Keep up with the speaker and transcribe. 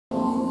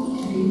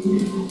Good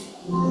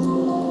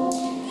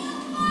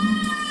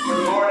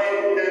morning,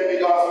 Nembhard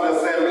Gospel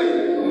Assembly.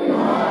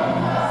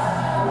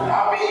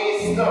 Happy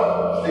Easter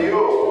to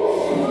you.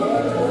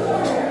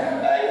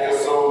 Thank you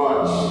so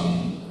much.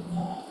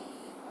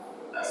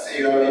 I see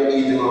you have been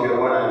eating of your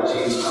one and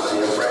cheese and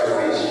your fried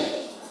fish.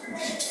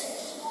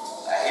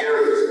 I hear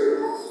it.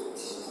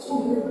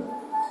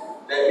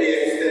 Let me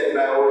extend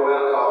my own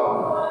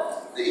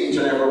welcome to each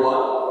and every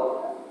one.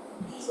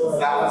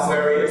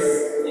 Sanctuaries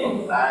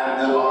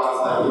and the ones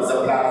that the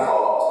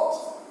platform.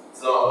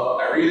 So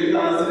I really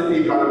thank to the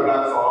people on the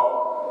platform,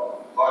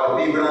 but the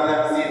people that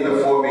I've seen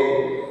before me,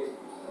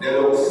 they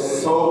look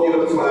so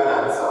beautiful and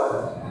handsome.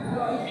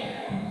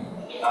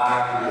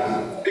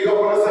 And pick up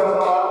on yourself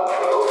now, they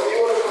look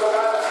beautiful and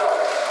handsome.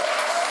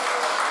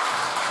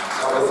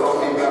 So some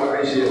people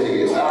appreciate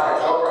it. Alright,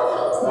 no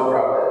problem, no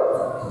problem.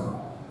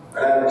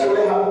 But I'm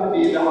truly happy to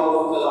be in the house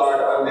of the Lord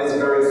on this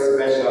very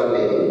special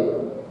day.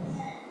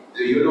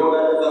 Do you know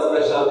that it's a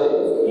special day?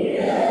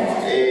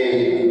 Yeah.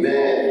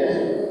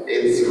 Amen.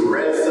 It's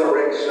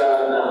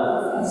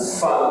Resurrection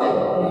Sunday.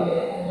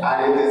 And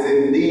it is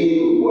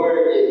indeed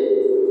worthy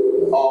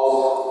of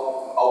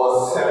our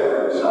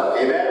celebration.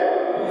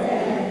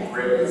 Amen?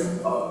 Praise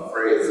God.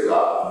 Praise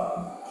God.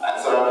 And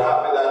so I'm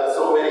happy that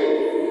so many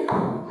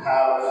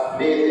have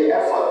made the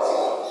effort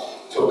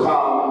to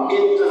come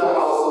into the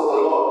house of the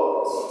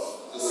Lord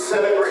to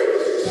celebrate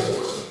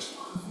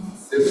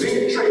the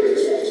victory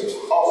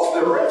of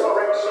the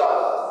resurrection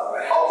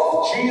of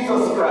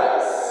Jesus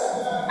Christ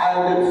and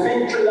the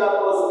victory that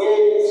was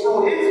gained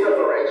through his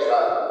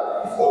resurrection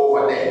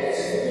over death.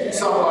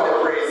 Somebody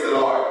praise the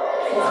Lord.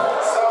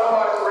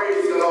 Somebody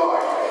praise the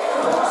Lord.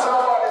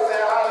 Somebody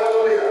say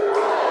hallelujah.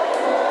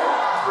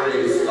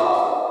 Praise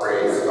God.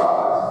 Praise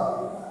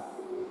God.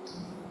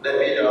 Let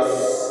me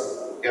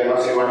just get a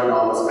few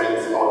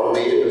announcements out of the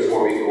way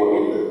before we go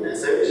into the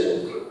message.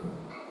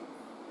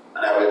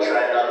 And I will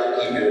try not to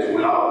keep it too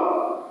long.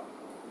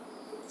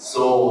 So,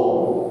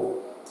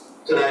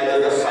 tonight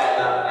is the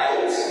final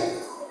night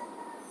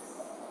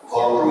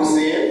for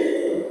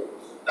crusade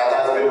that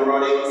has been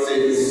running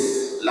since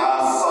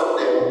last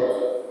Sunday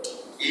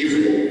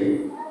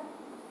evening.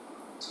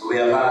 We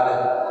have had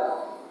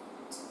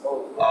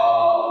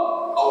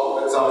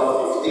upwards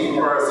of 15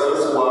 persons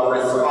who have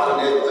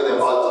responded to the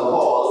altar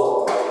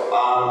call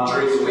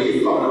during the week.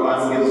 Come to my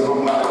skills from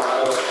back.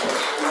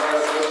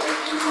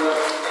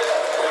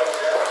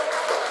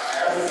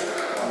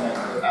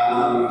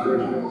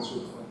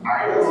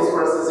 Are those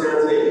persons here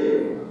today?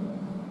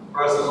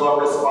 Persons who have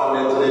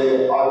responded to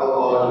the altar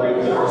call during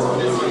the course of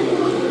this week.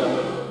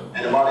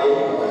 Anybody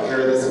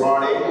here this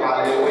morning?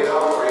 Hallelujah.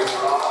 Praise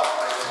God.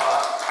 Praise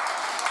God.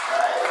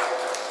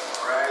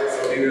 Right? So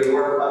we will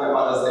work on the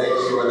mothers to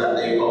ensure that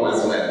they come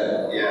as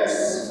well.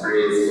 Yes.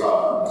 Praise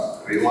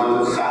God. We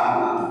want to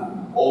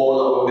thank all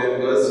our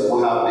members who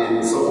have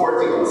been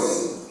supporting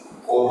us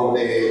over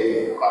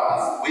the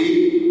past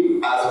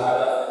week, as well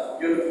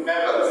as youth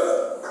members.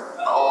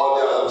 And all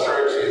the other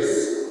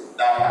churches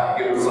that have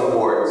given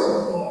support.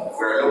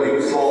 We're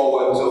looking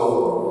forward to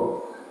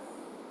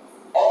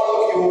all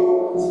of you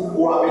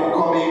who have been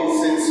coming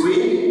since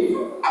week,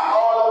 and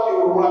all of you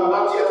who have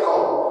not yet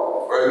come.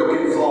 We're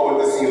looking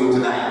forward to see you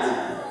tonight.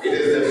 It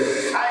is the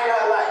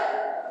final night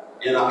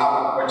in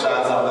our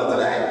chance after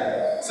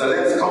tonight. So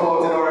let's come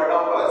out in our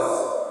numbers,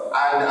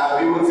 and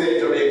as we would say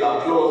in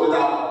Jamaica, close with a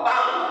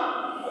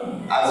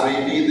bang as we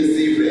meet this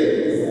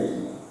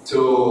evening to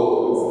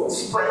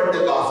spread the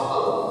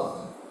gospel.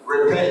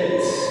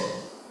 Repent,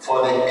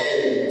 for the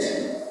end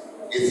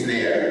is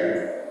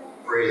near.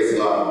 Praise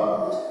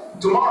God.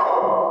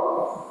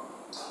 Tomorrow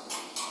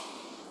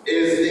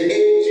is the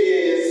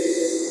AGA's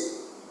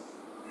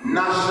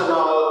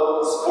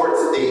National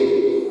Sports Day.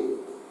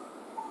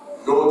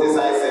 Notice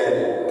I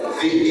said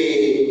the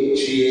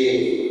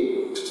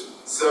AGA.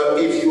 So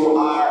if you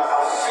are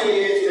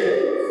affiliated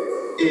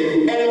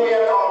in any way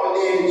at all with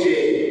the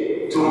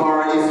AGA,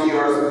 tomorrow is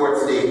your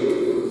sports day.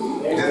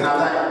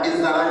 It's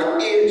not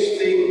an age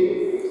thing.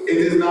 It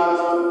is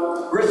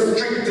not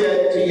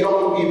restricted to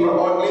young people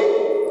only.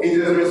 It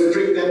is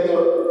restricted to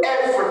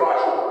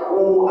everybody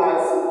who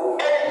has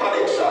any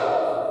connection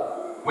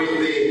with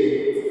the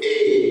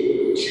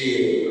AGA.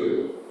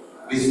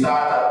 We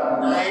start at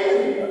 9,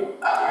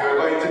 and we're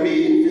going to be,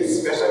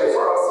 especially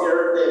for us here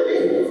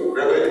today, we're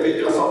going to be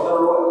just up the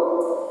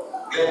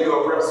road, Glenview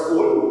Prep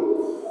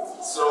School.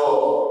 So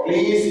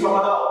please come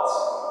on out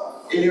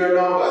in your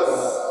numbers.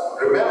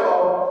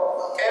 Remember,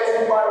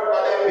 everybody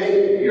that they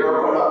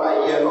you're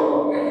gonna yellow.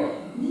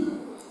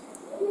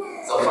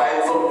 So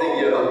find something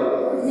yellow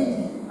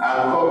and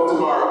come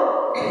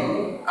tomorrow.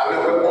 I'm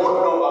going to old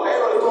number. I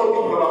already told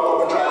people that I'm going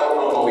to try out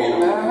number with you.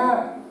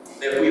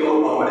 Then we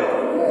old number them.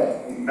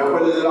 I'm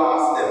going to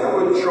last them. I'm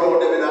going to throw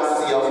them in a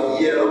sea of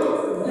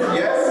yellow.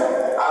 Yes?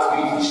 As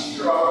we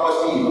cheer up our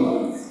team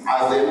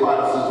as they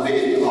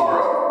participate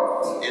tomorrow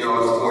in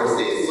our sports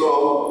day. So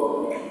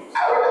I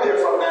will be there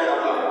from 9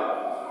 o'clock.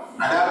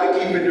 And I'll be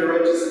keeping the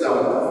register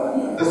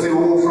to see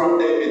who from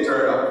them will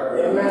turn up.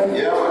 Amen.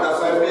 Yeah, but that's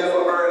why we have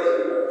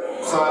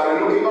early. So I'll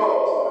be looking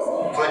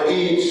out. for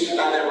each and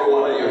every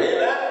one of you.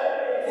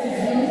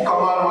 Amen?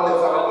 Come on,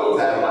 let's have a good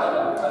time, man.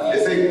 You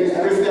see,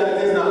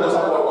 Christianity is not just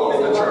about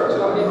going to church. It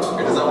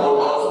is about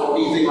us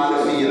eating on the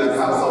field and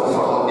have some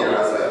fun out here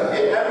as well.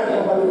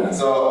 Amen?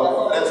 So,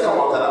 let's come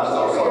out and have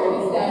some fun.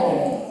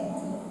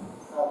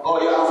 Oh,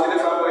 you asking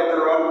if I'm going to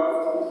run?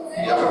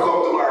 You have to come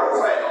tomorrow to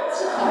find out.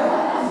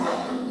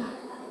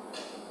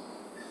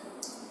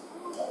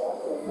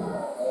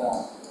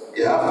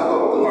 You have to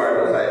come tomorrow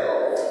to find out.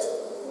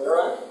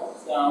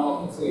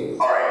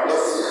 Alright,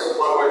 just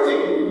one more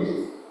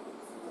thing.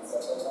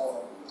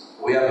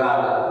 We have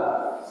had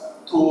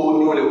 2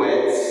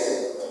 newlyweds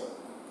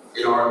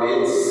in our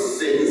midst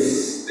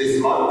since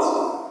this month.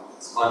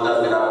 This month has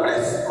been a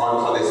blessed month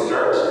for this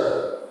church,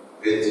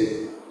 with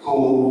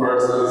 2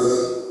 persons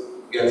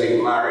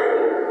getting married.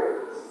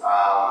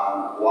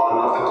 One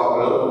of the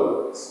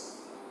couple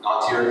not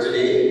here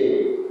today,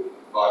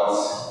 but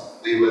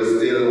we will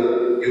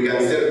still, you can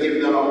still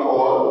give them a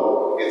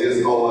call. It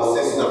is our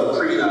sister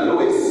Prina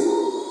Lewis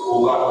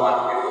who got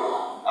married.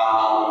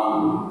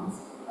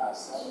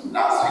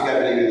 Last week I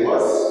believe it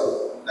was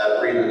that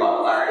Prina got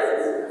married.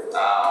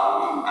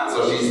 And so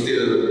she's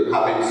still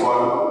having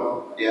fun.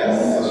 Yes,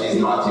 so she's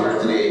not here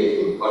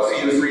today. But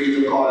feel free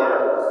to call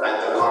her and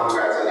to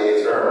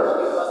congratulate her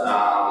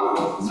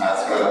as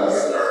well as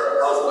her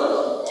husband.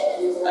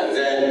 And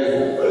then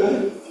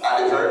at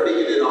the very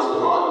beginning of the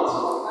month,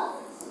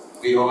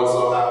 we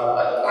also have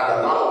had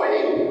another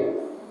wedding.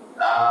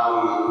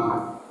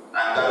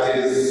 And that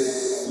is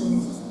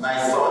my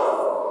son,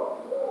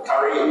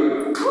 Kareem.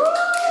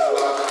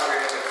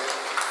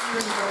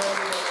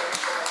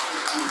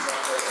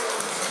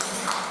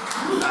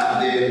 At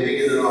the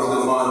beginning of the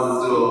month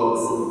to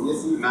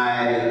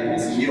my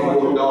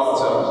new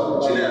daughter,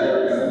 Janelle.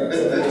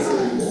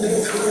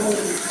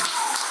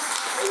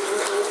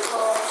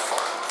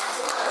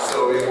 So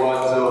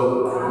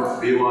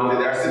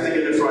they're sitting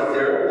in the front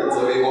here, and so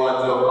we want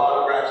to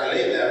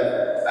congratulate them,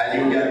 and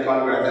you can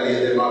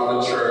congratulate them of the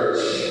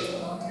church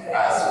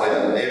as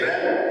well.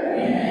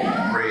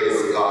 Amen? Praise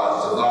God.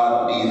 To God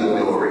be the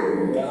glory.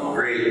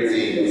 Great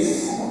things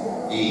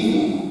He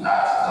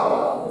hath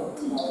done.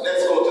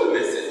 Let's go to the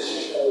message.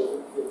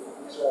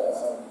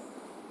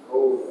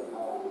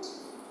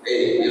 Hey,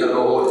 you don't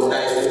know what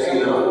nice to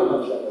feel.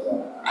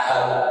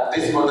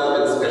 This month has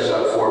been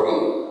special for me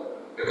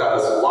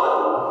because 1,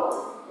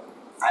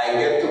 I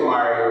get to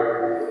marry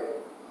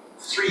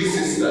 3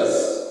 sisters: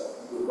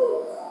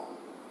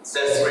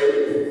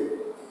 Cecily,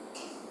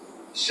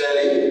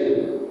 Shelley,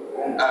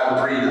 and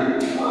Brina.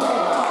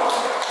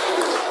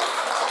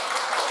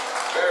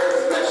 Very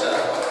special.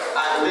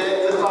 And then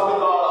to top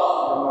it all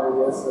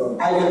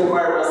off, I get to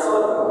marry my son.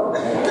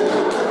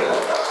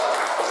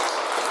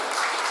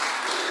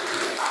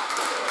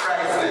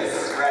 Priceless.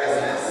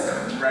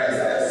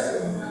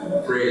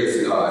 Praise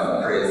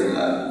God, praise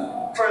God.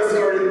 1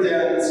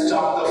 Corinthians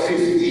chapter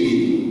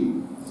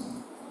 15,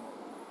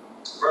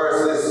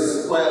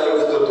 verses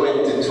 12 to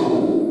 22.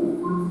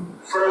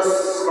 1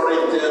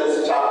 Corinthians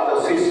chapter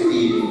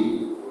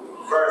 15,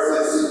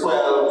 verses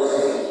 12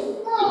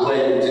 to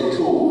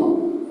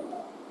 22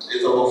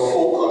 is our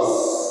focus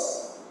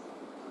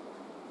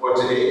for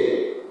today.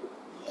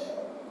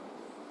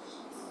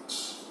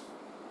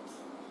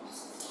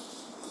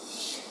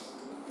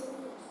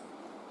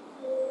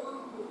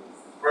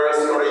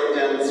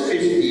 Corinthians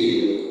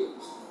 15,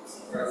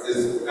 verses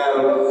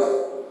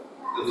 12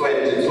 to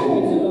 22.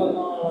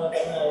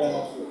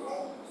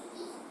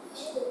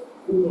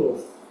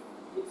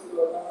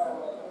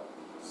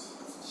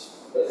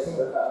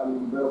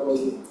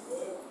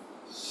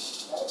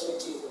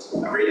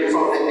 I'm reading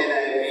from the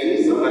NIV,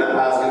 so I'm going to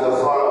ask you to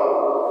follow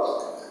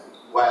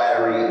while I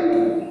read.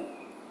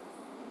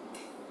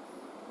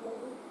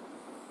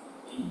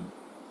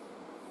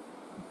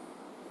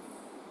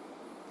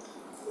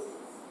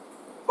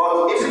 But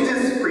if it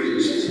is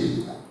preached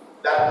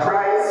that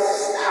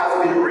Christ has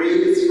been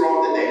raised from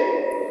the dead,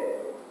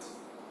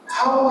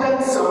 how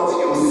can some of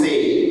you say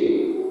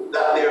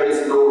that there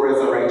is no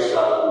resurrection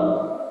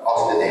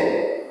of the dead?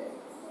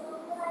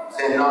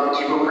 Then not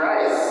even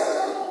Christ.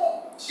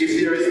 If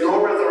there is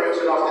no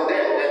resurrection of the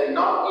dead, then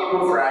not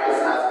even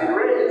Christ has been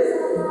raised.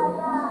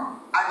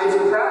 And if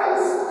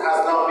Christ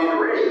has not been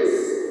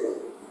raised,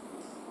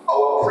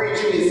 our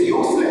preaching is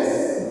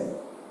useless,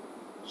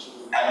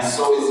 and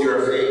so is your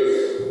faith.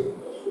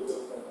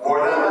 More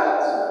than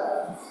that,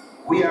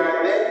 we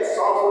are then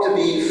found to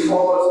be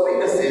false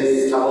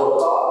witnesses about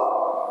God.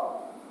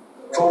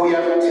 For we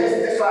have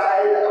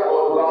testified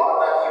about God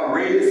that He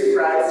raised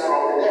Christ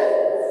from the dead.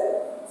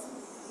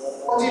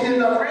 But He did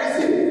not raise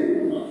Him,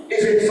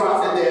 if in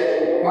fact the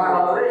dead are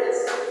not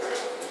raised.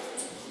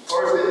 For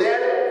if the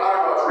dead are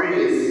not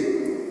raised,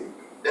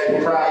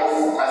 then Christ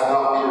has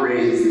not been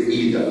raised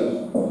either.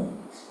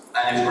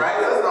 And if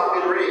Christ has not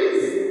been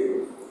raised,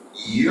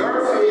 your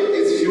faith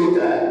is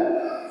futile.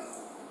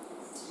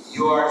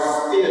 You are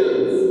still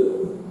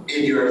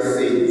in your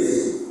sins.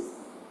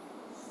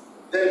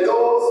 Then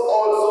those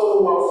also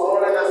who have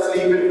fallen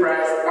asleep in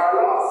Christ are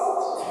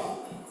lost.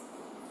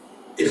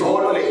 If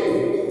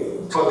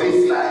only for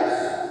this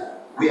life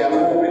We have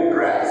hope in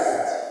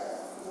Christ,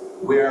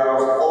 where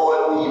of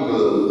all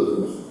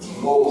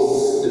people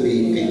most to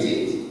be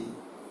pitied.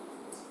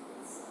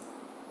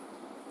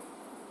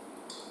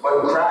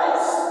 But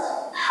Christ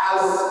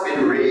has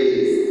been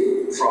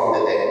raised from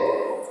the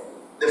dead,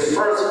 the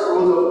first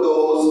fruit of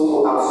those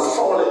who have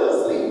fallen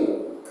asleep.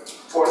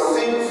 For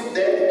since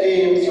death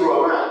came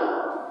through a man,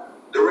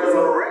 the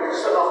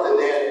resurrection of the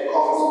dead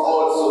comes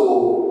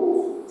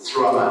also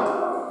through a man.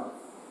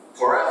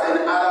 For as in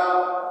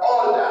Adam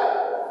all die,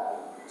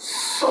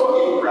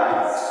 so in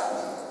Christ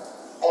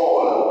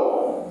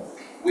all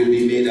will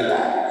be made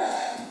alive.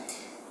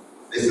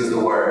 This is the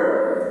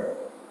word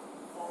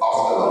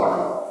of the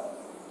Lord.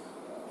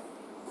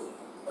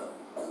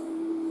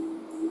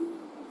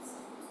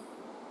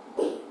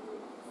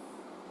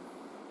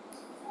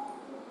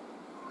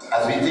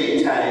 As we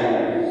take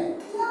time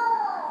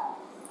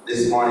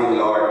this morning,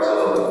 Lord,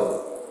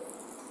 to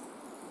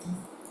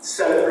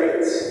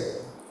celebrate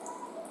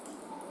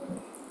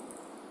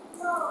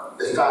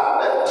the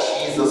fact that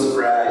Jesus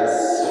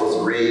Christ was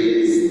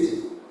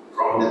raised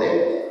from the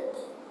dead,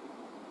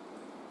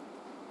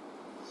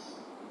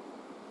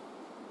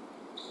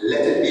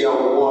 let it be a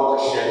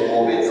watershed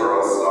moment for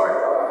us, Lord.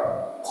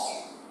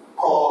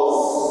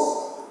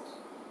 Pause,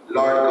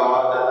 Lord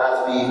God, that as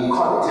we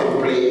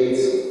contemplate,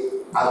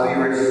 as we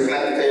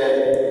reflected,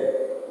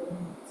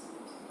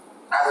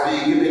 as we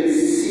give it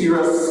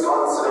serious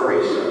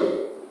consideration,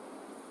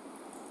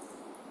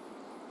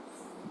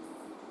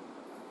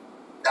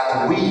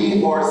 that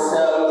we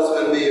ourselves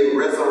will be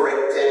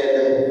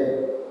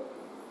resurrected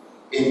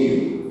in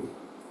you.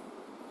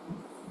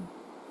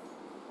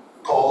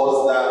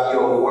 Pause that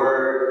your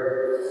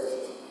word,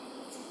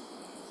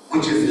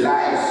 which is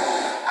life,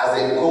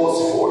 as it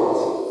goes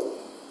forth,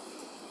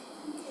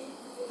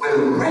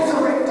 will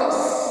resurrect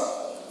us.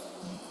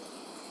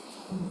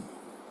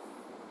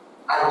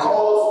 And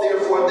cause,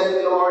 therefore,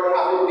 then, Lord,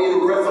 having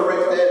been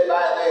resurrected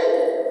by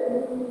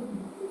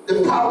the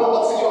power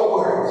of your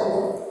word,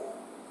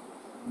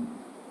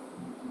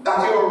 that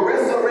your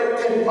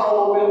resurrected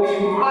power will be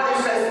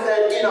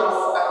manifested in us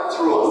and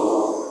through us,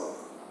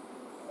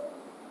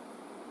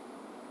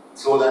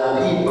 so that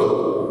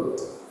people,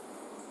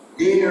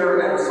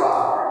 near and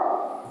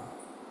far,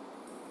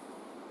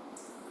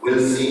 will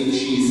see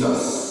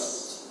Jesus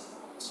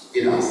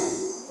in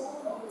us.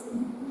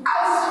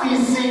 As we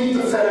seek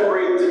to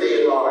celebrate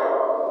today, Lord,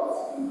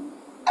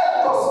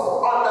 help us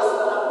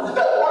understand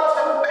that one of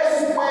the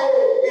best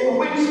ways in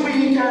which we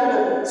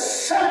can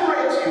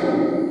celebrate you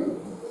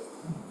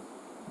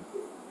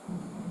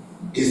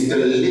is to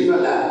live a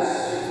life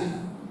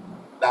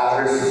that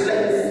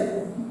reflects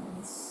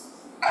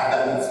and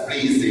that is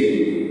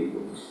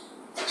pleasing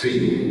to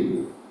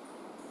you.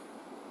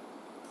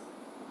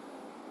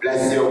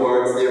 Bless your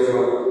words,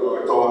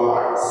 therefore, to our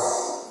hearts,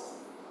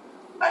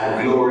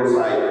 and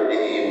glorify your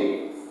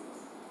name,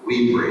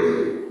 we pray.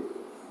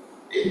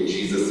 In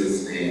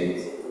Jesus' name.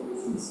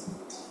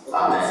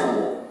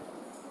 Amen.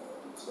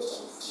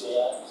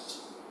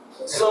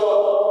 So,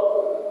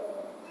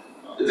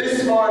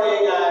 this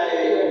morning I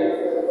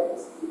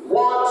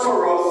want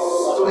for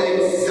us to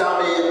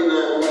examine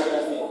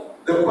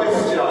the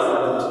question,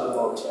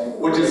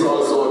 which is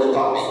also the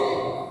topic.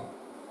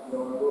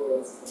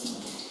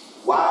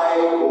 Why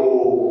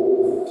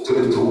go to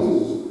the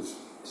tomb?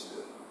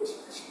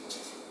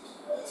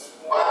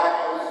 Why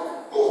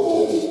go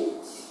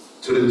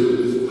to the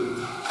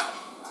tomb?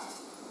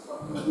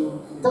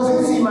 Does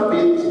it seem a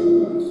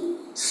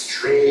bit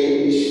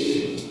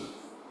strange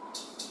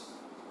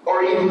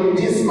or even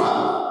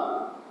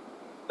dismal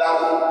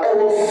that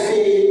our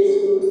faith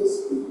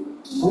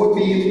would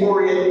be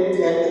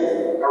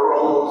oriented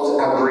around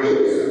a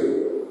grave?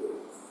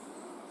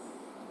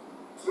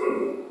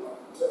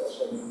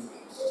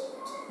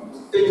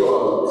 Think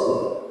about it.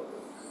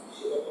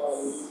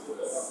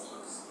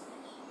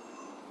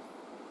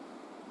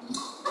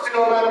 You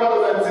know, my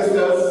brothers and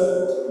sisters,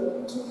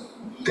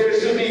 there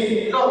should be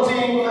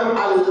nothing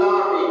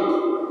alarming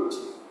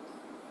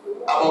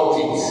about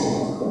it.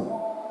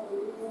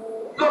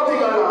 Nothing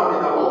alarming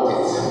about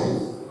it.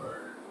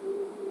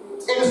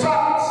 In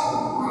fact,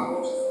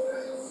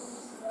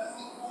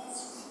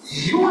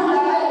 you and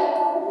I,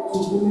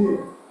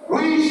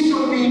 we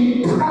should be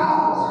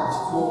proud.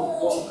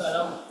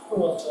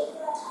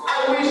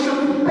 And we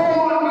should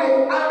boldly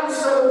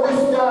answer the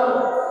question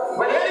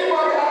when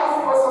anybody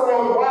asks us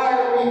about why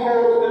we go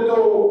to the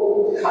door,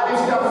 and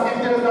if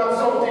there's not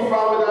something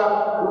wrong with that,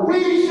 we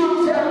should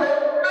tell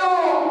them no,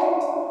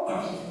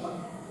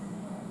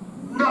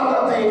 not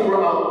a thing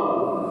wrong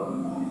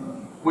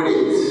with it.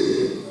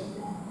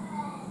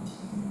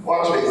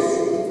 Watch this.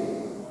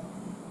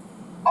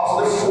 Of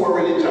the four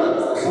religions,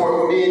 the four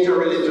major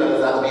religions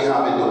that we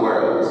have in the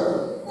world,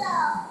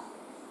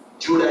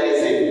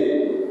 Judaism,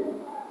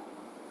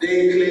 they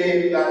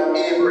claim that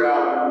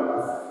Abraham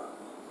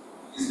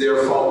is their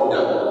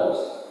founder,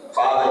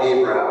 Father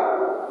Abraham.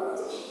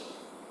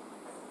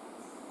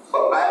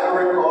 But Bible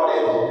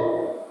recorded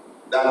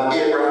that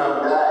Abraham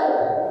died.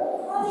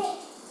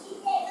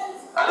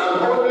 And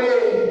not only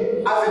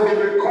has it been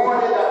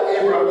recorded that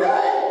Abraham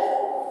died.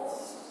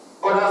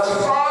 But as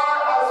far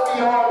as we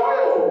all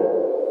know,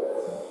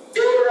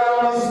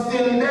 Abraham is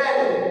still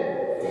dead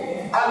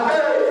and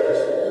buried.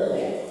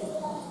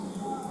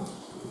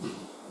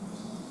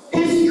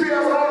 History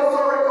has also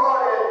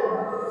recorded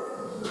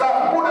that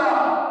Buddha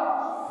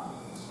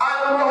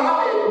and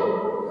Muhammad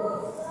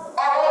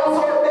are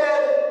also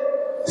dead,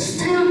 and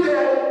still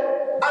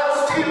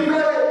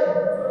buried.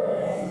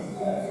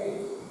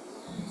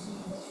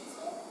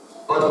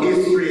 But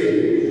history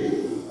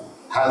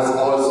has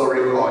also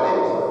recorded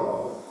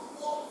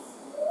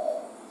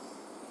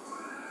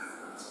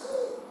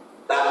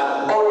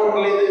that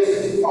only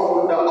the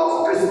founder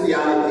of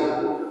Christianity,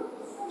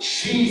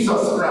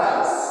 Jesus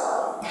Christ,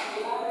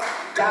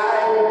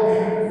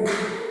 died,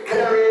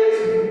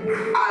 buried,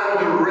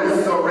 and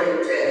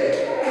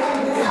resurrected.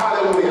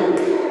 Hallelujah.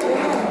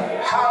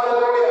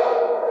 Hallelujah.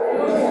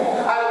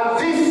 And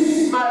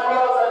this, my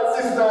brothers and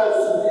sisters,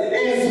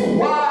 is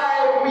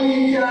why we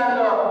can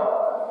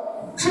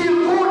feel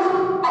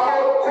good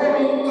about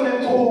coming to the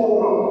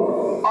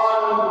tomb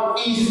on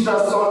Easter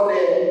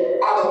Sunday,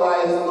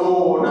 otherwise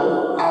known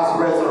as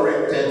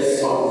Resurrected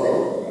Sunday.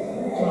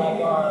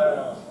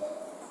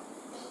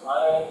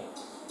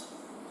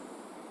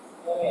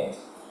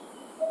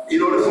 You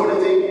know the funny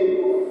thing?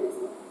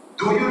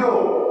 Do you know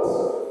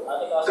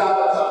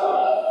that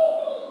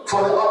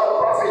for the other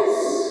prophets,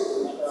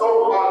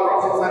 so-called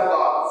prophets and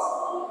gods,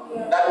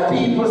 that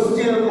people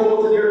still go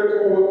to their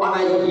tomb on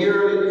a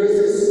yearly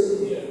basis?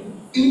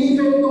 Even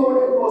though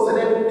they go to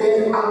them dead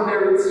and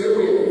buried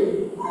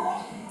yearly,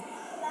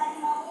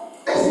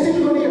 they still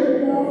go there.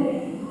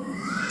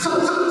 So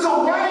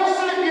why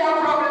should it be a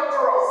problem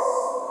for us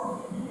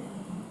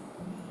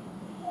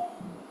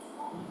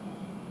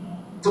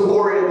to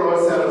orient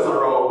ourselves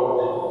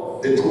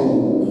around the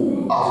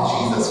tomb of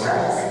Jesus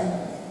Christ?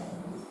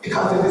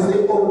 Because it is the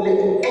only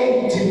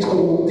empty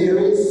tomb there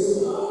is.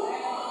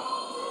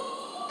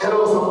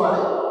 Hello,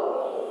 somebody.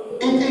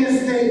 It is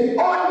the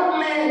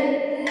only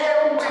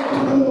empty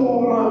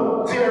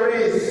tomb there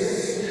is.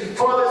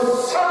 For the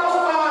Son of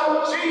God,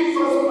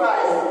 Jesus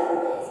Christ,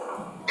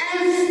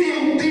 is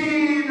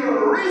indeed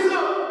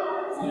risen.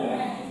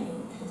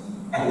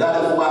 And that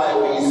is why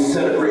we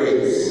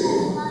celebrate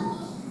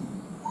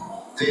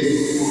this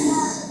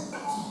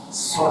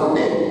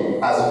Sunday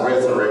as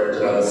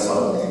Resurrection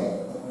Sunday.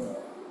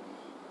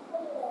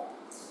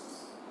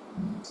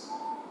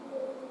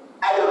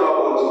 I don't know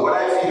about you, but I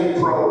feel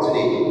proud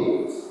today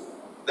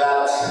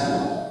that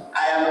I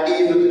am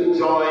able to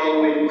join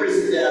with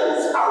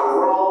Christians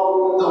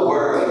around the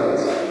world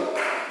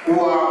who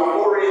are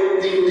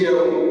orienting their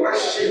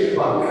worship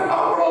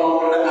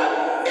around an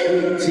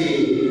empty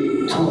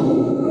tomb.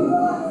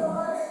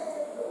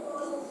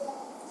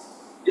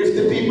 If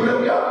the people that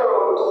we are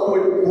around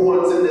with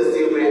bones in the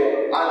same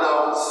way are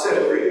now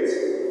celebrate,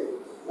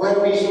 why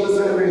we should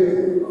celebrate?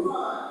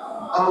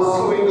 I'm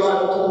throwing God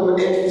tomb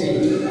empty.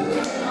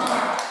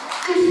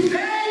 If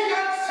they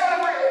can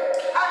celebrate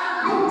and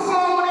look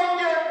forward in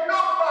their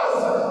numbers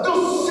to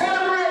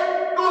celebrate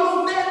those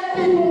dead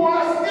people who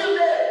are still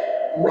there,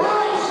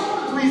 why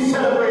should we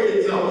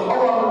celebrate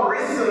our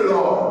risen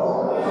Lord?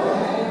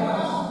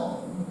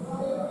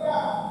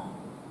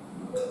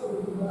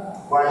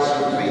 Why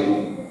should we?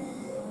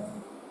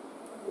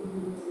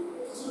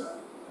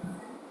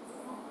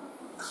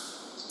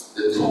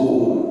 The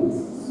tomb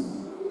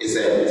is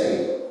empty.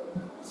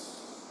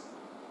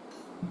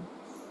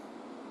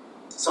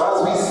 So as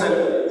we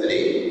celebrate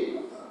today,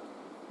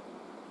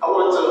 I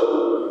want to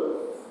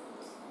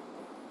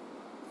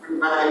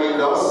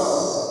remind us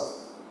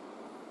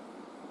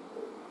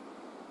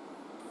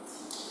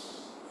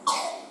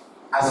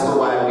as to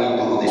why we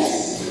do this.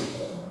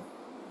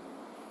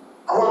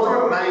 I want to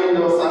remind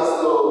us as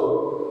to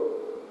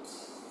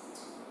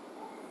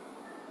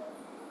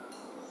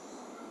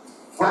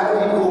why we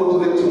go to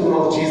the tomb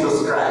of Jesus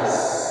Christ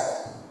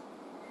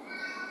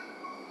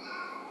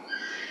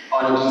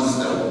on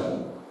Easter.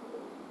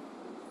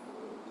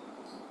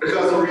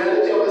 Because the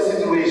reality of the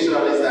situation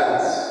is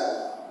that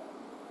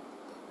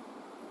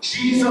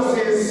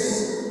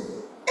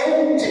Jesus'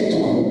 empty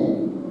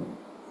tomb,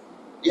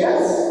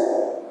 yes,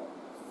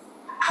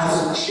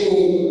 has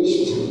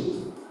changed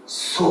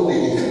so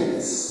many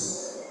things.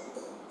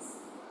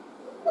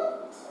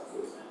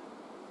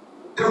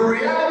 The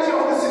reality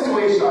of the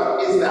situation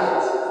is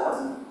that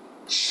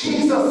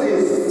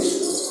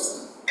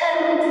Jesus'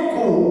 empty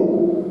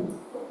tomb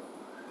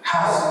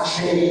has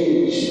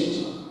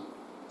changed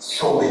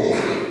so many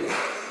things.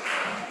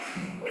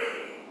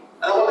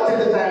 And I want to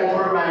take the time to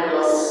remind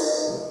us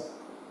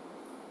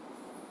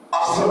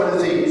of some of the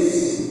things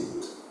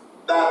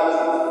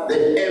that the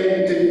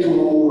empty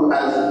tomb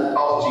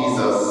of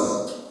Jesus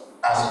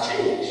has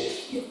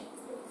changed.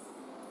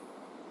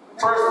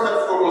 First and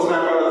foremost, my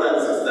brothers and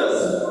sisters,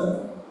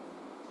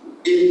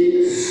 it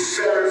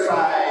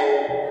verified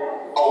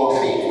our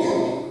faith.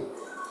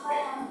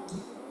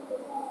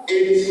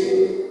 It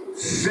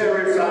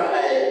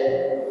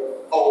verified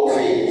our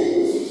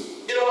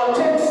faith. In our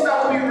text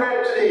that we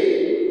read today,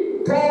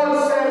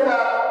 Paul said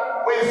that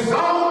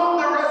without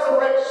the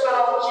resurrection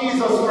of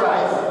Jesus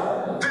Christ,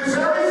 the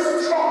very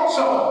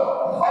structure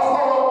of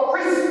our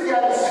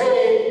Christian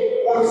faith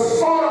would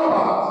fall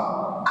apart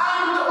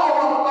and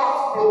our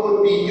gospel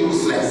would be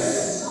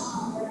useless.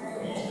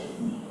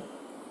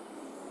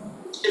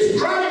 If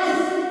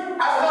Christ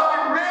has not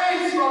been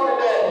raised from the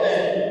dead,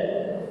 then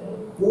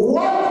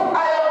what I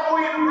am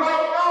doing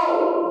right now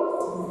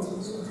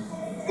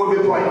would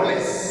be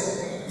pointless.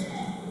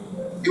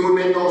 It would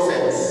make no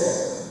sense.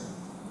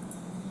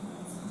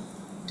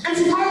 If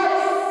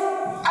Christ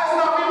has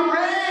not been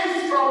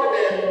raised from the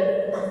dead,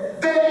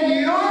 then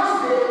your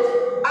faith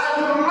and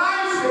my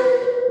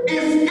faith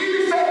is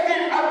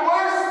ineffective and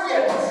worse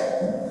yet.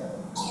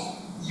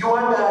 You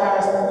and I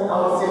are still in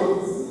our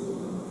sins.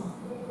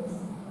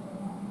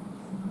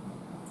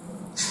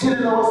 Still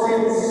in our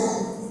sins.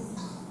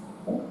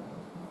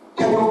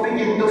 Can you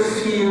begin to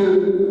feel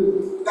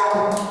that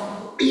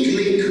big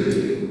leak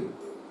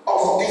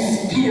of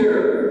despair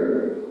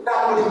that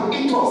will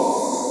hit us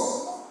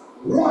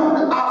one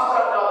after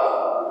another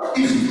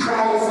if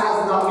Christ has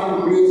not been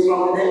raised from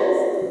the dead?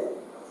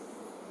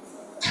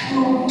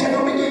 Can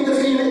you begin to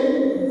feel it?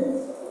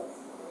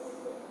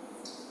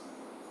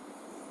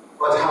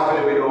 But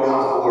happily we don't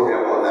have to worry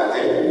about that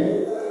thing.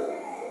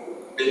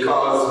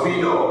 Because we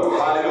know,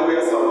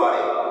 hallelujah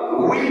somebody,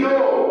 we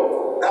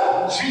know that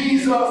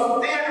Jesus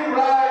did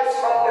rise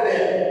from the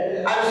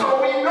dead. And so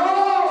we know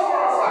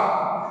for a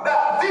fact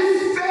that this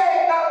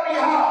faith that we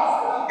have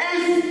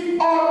is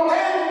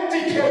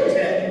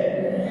authenticated.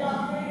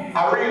 A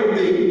real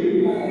thing.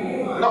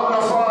 Not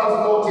false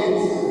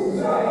motives.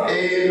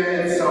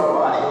 Amen,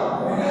 somebody.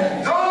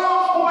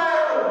 Those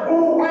who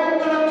went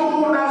to the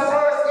tomb that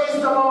first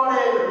Easter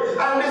morning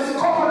and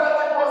discovered that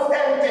it was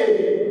empty,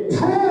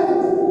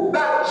 prove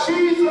that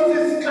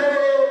Jesus'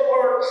 claims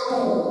were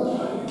true.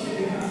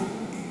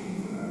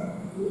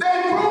 They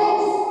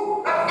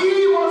prove that he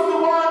was the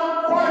one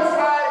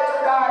qualified to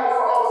die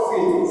for our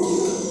sins.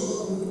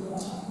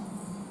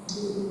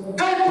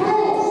 They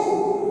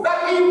prove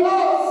that he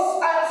was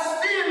and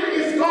still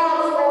is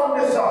God's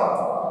only Son.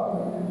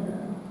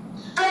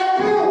 They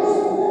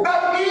prove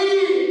that he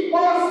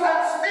was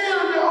and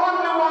still the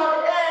only one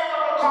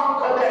able to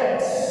conquer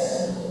death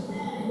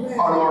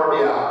on our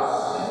behalf.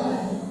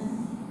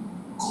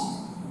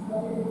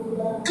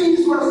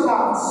 These were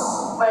facts,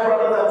 my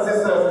brothers and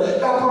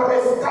sisters, that were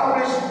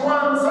established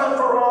once and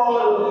for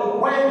all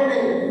when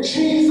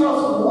Jesus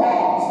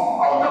walked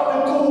out of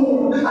the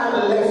tomb and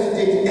left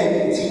it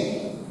empty.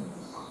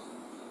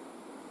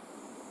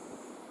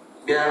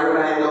 May I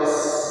remind us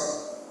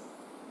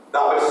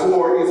that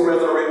before his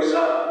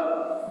resurrection,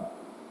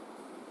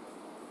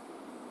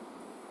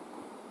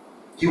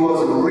 he was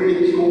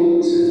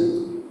ridiculed,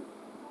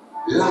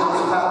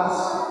 laughed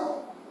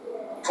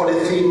at for the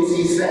things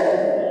he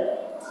said.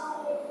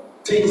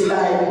 Things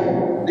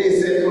like, they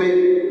said to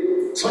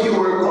him, so you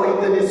were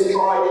going to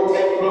destroy the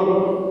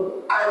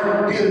temple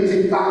and build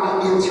it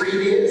back in 3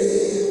 days?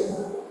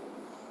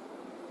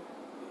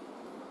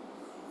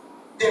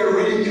 They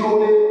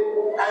ridiculed him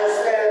and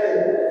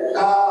said,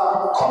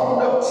 come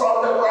up from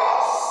the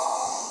cross.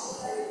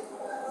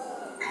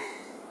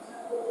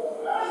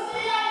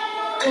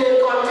 They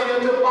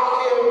continued to mock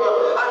him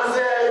and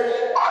said,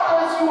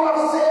 others you are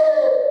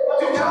saved, but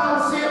you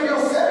can't save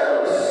yourself.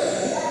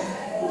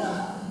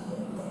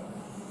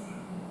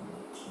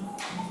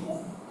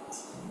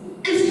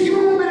 If you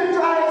will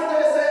Christ,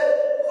 they said,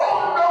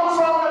 come down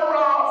from the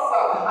cross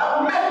and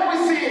make we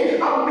see,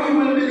 and we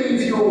will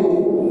believe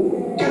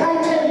you. Can I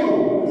tell you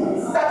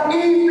that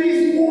if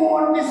these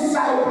own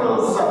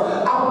disciples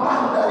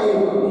abandoned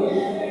him,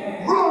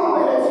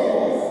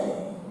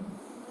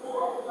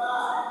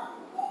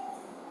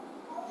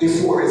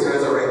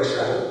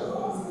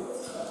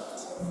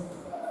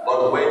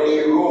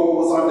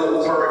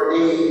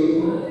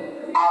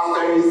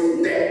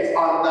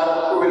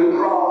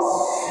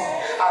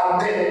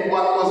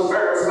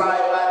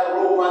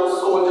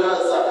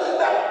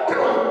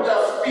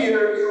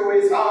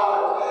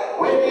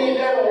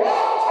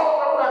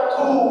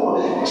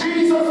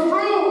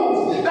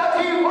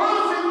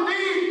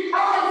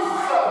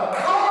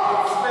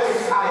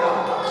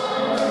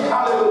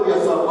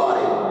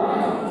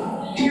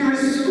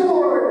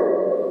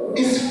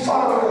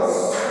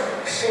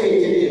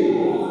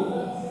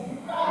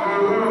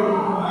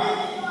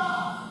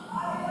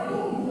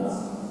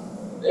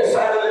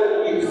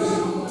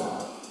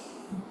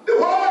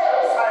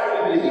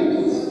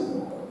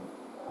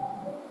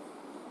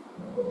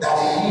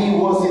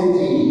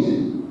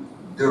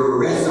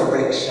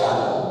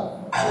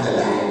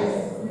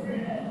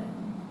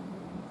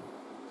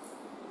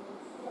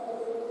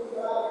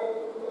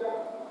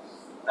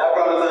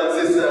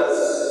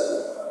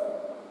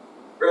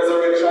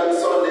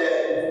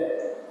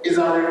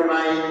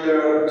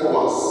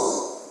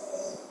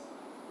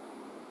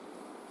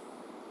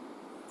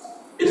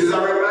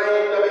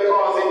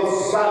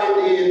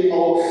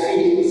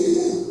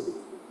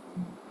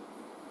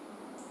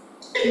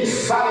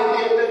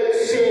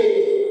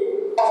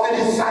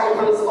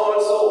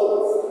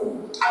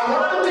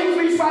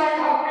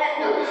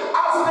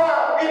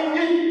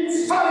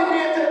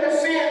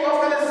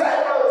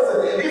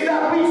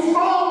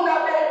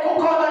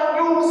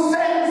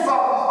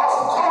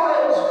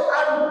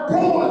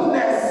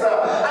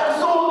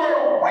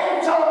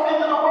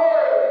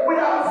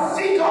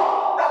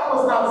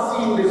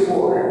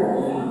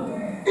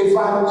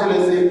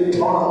 evangelism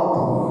turn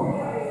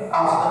up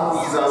after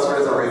Jesus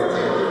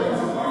resurrected.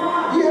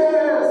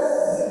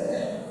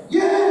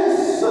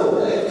 Yes,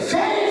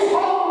 they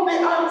found the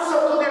answer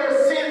to their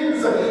sins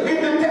in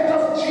the death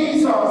of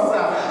Jesus,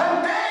 and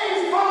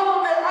they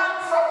found the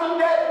answer to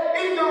death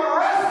in the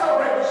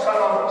resurrection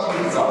of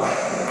Jesus.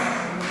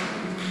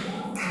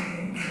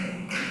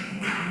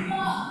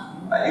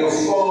 And you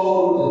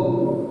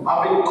found,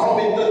 having come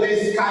into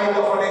this kind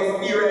of an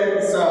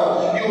experience,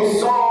 you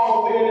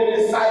saw where the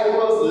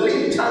disciples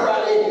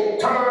literally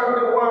turned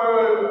the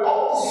world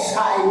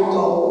upside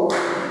down.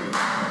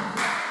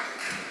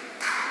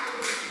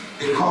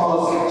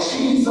 Because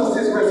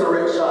Jesus'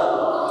 resurrection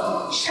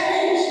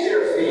changed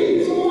their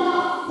faith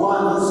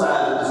once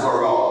and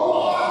for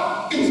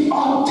all. It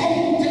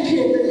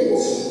authenticated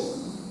it.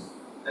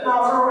 And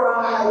after a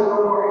high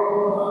number,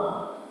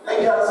 they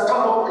can stand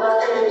up in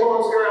any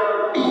tones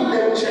and beat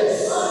their chest.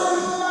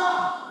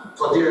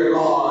 For their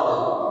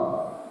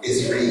God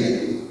is real.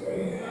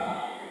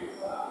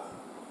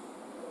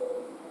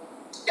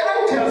 Can I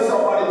tell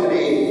somebody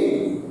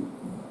today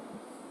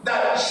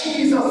that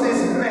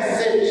Jesus'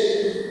 message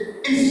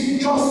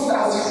is just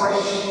as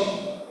fresh?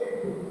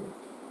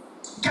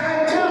 Can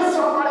I tell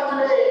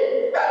somebody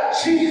today that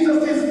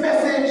Jesus'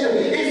 message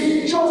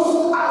is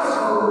just as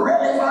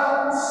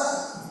relevant?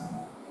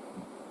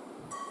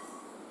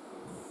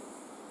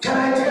 Can I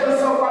tell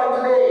somebody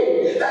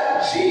today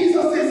that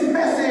Jesus'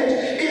 message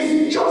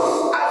is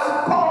just as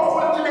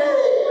powerful today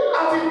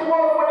as it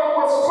was when it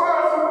was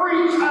first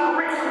preached and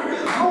written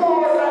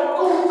more than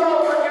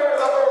 2,000 years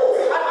ago?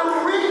 And the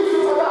reason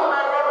for that,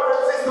 my brothers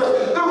and sisters,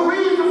 the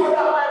reason for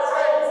that, my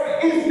friends,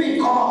 is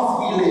because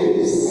He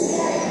lives.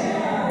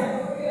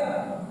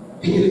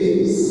 He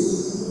lives.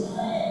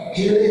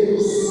 He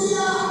lives.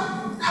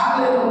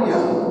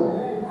 Hallelujah.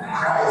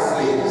 Christ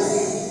lives.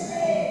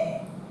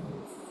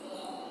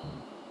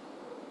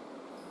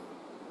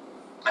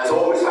 And so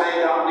what we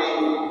find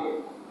happening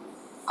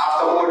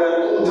after more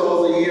than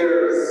 2,000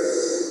 years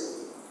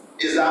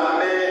is that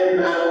men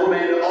and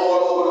women all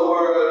over the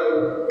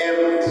world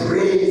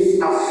embrace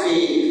a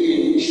faith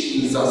in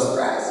Jesus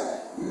Christ.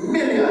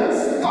 Millions,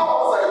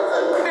 thousands,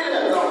 and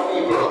millions of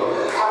people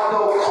have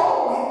now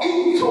come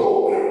into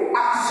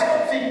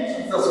accepting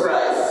Jesus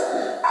Christ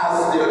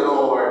as their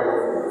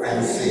Lord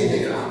and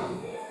Savior.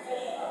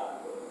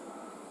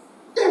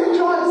 They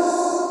rejoice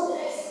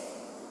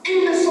in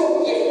the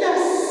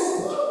forgiveness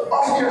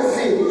of their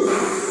sins.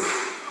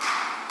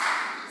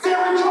 They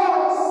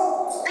rejoice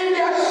in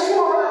the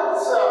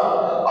assurance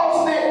of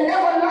the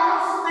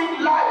everlasting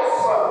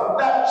life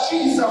that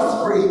Jesus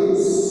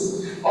brings.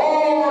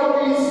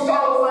 All these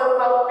thousands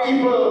of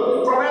people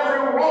from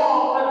every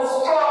walk and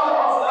strata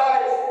of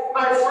life,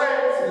 my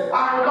friends,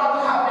 are not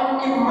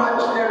having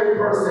imaginary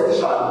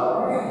perception.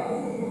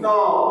 No,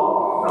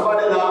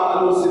 nobody now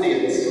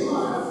hallucinates.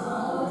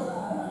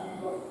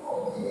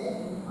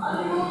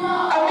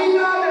 And these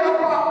are the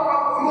part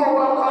of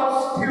global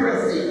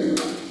conspiracy.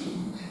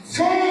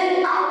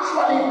 They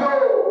actually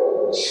know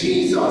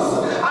Jesus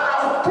and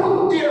have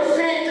put their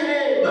faith in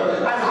Him.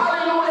 And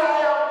hallelujah, I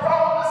am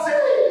proud to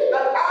say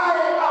that I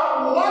am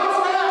one of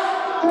them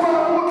who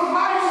have put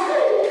my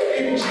faith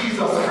in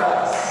Jesus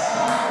Christ.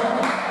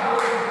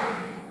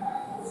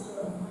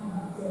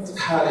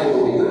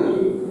 Hallelujah.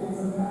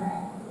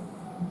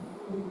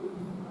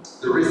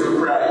 The risen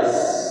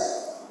Christ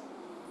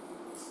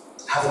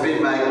has been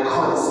my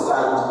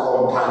constant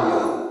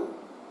companion.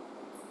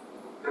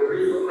 The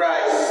risen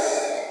Christ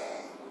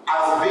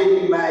has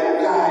been my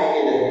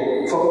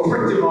guide for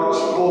pretty much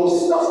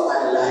most of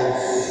my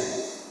life.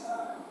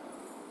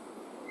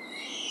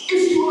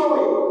 If you know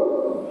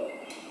it,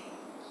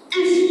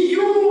 if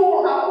you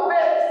have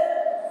met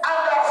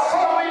and are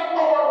following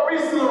our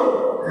risen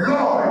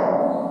Lord,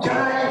 can I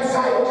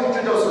invite you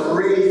to just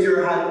raise your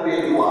hand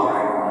where you are?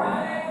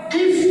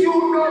 If you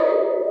know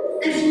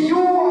it, if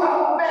you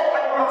have met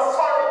and you are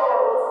following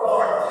our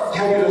Lord,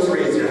 can you just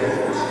raise your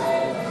hand?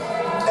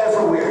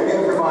 Everywhere,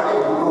 everybody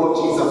who knows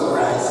Jesus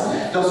Christ,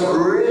 just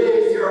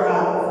raise your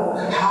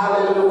hand.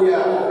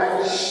 Hallelujah.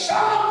 And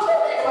shout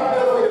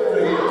hallelujah to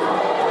Him.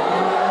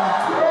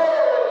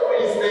 Glory to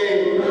His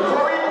name.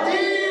 For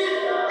indeed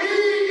He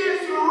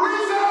is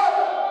risen.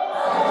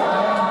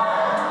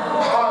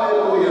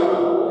 Hallelujah.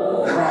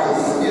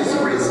 Christ is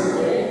risen.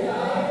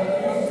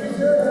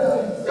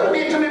 You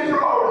need to be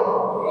proud.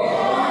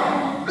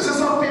 This is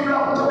some people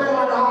up to them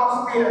and half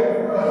here.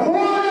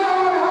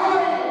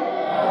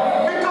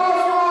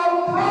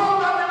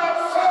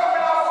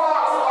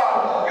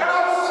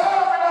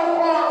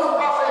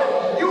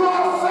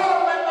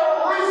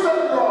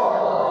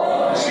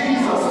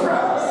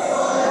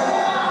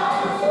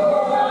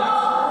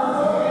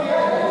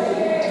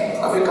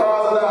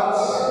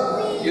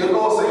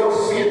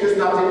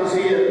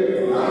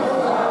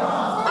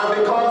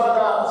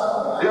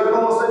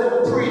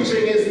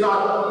 Preaching is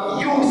not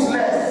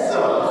useless,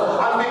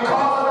 and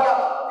because of that,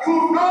 you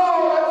know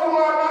that you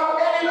are not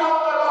any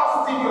longer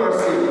lost in your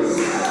sins.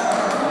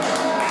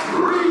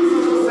 Reason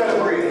to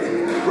celebrate,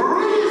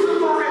 reason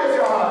to raise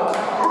your hand,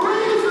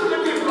 reason to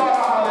give God a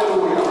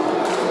hallelujah.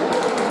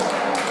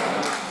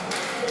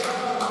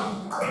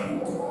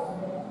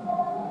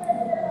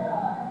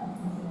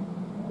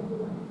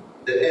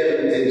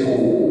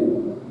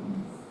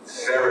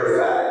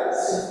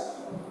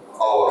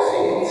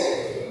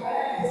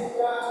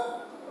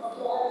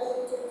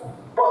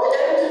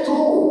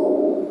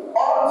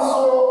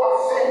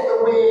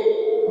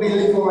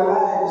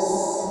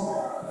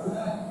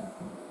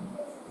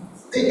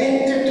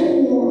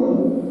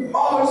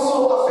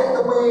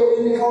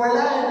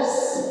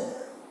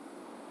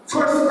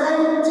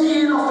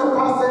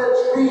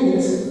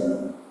 reads,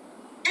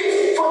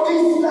 if for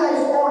this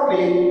life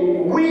only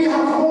we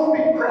have hope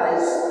in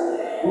Christ,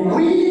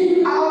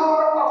 we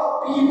are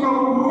of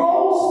people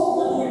most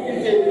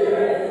wicked.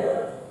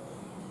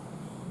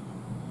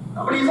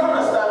 Now please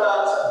understand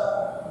that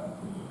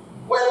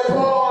when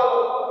Paul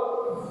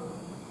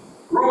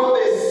wrote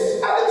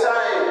this at the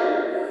time,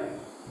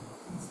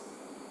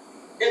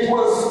 it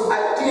was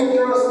a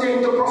dangerous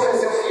thing to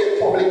profess your faith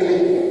publicly.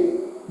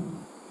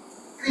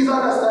 Please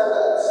understand that.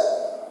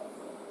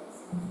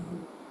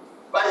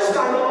 By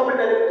standing up in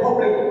a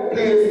public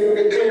place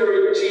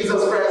declaring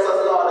Jesus Christ as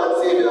Lord and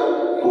Savior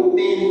would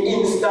mean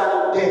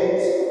instant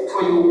death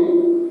for you.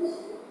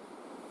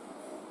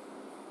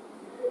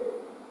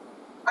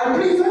 And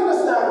please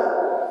understand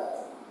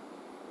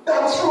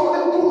that through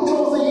the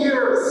 2,000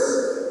 years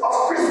of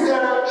Christian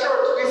and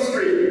church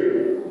history,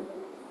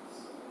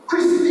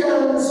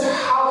 Christians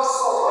have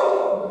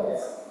suffered.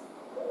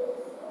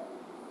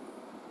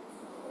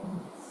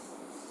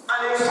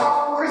 And in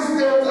fact,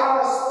 Christians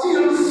are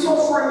still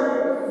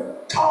suffering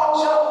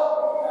torture,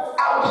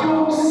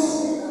 abuse,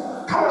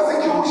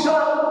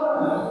 persecution,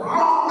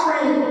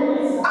 mockery,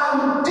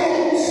 and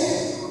death.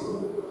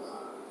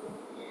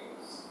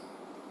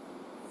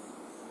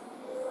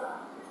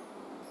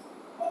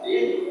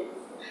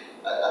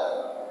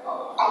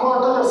 I want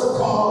to just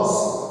pause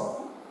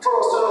for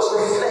us to just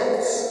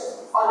reflect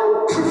on the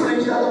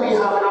privilege that we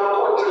have in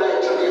our country like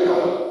Jamaica,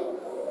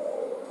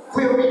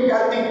 where we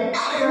can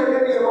declare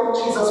the name of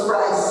Jesus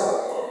Christ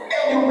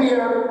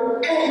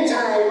anywhere,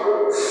 anytime,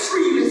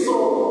 freely so,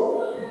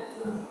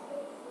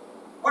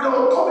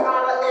 without coming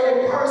under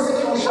any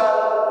persecution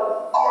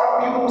or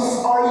abuse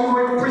or even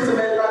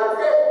imprisonment and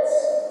death.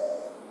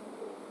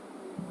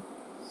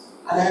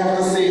 And I have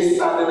to say,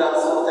 sadly, that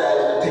sometimes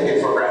we take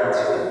it for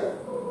granted.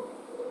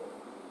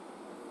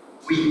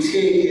 We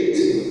take it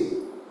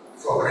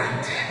for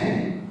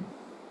granted.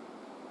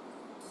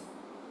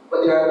 But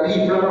there are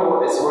people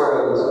around this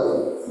world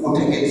who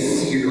take it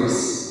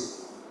serious.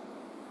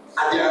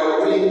 And they are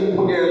willing to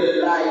put their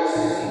life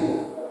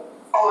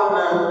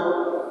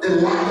on the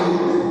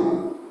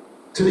line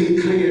to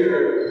declare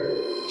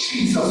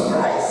Jesus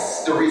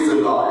Christ, the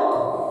risen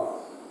Lord.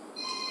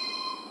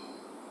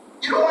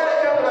 You know why they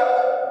do that?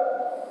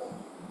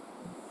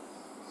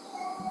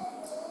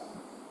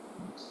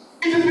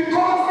 It is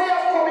because they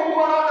have come into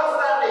an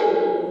understanding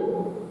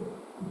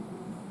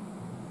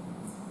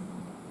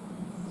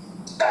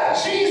that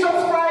Jesus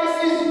Christ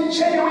is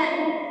genuine.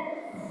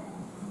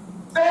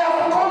 They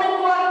have come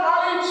into a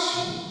knowledge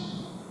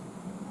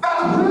that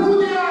who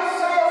they are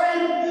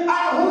serving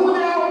and who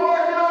they are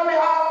working on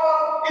behalf of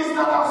is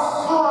not a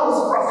false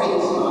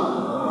prophet.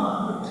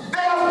 They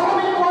have come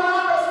into an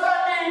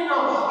understanding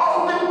of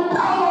the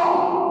power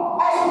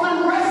of the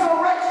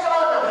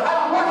resurrection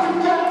and what it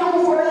can do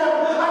for them.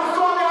 And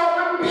so they are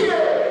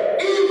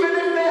prepared, even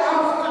if they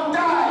have to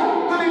die,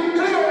 to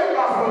declare the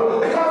gospel,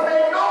 because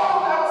they know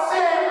that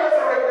same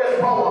resurrected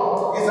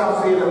power is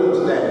available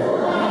to them.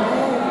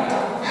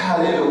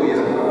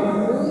 Hallelujah.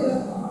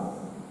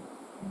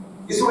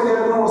 It's when you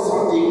know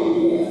something,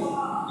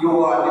 you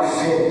are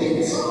defending.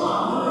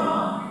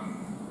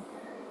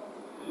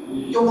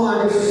 You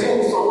want to defend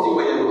something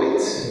when you know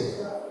it.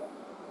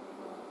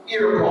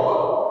 Here,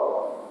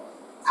 Paul,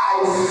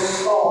 I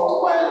fought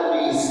wild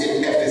beasts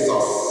in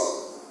Ephesus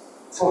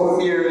for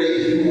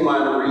merely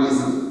human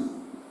reason.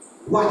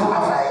 What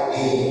have I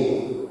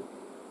gained?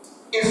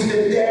 If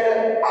the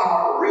dead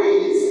are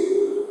raised,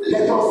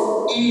 let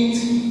us eat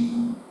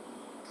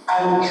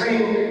and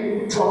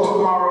drink, for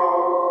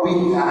tomorrow we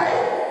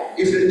die,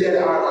 if the dead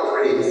are not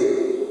raised.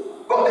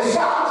 But the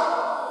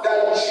fact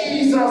that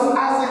Jesus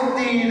has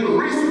indeed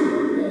risen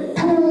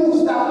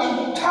proves that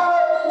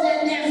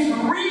eternity is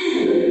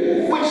real,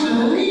 which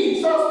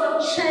leads us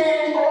to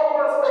change our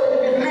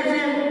perspective in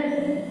living.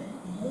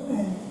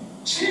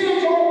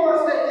 Change our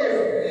perspective.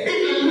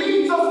 It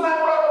leads us, my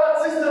brothers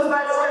and sisters,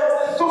 my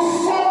friends, to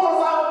focus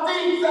on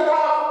things that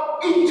have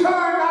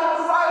eternal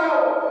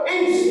value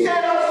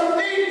instead of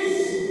things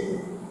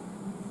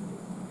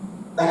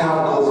that have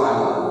no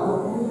value.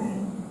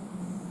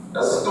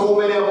 There's too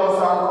many of us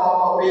are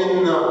caught up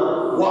in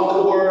what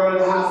the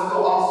world has to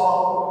offer.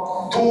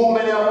 Too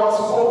many of us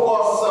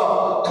focus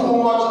too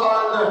much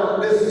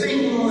on the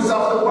things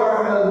of the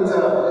world.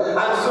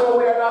 And so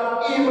we are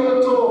not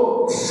able to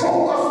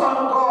focus on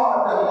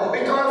God,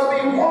 because we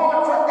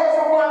want for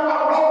everyone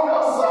around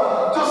us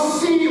to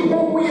see who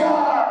we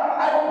are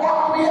and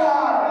what we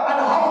are and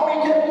how we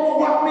can do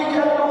what we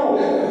can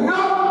do.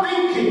 Not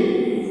thinking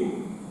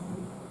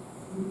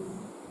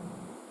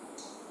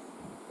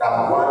that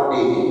one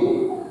day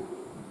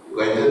you're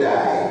going to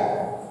die,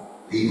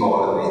 leave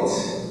all of it.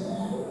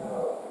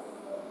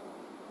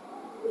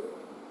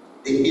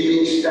 The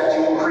image that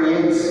you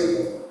create,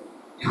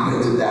 you're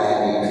going to die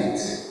and leave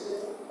it.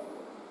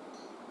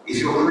 If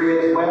you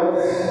create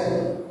wealth,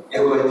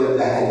 you're going to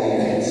die and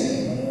leave it.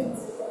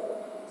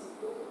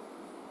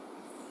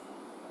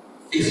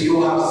 If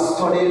you have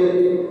studied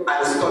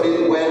and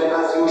studied well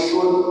as you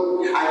should,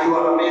 and you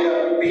have made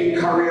a big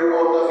career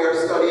out of your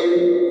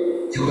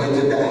studying, you're going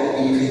to die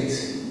and leave it.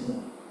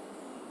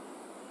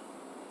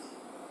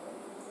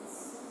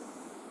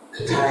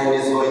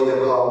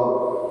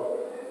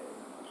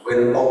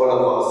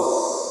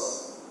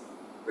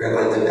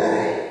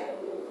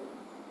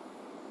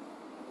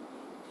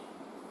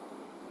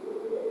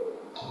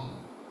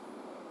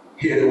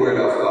 Hear the word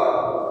of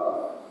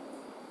God.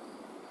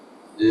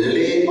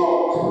 Lay up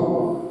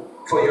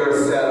for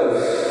yourself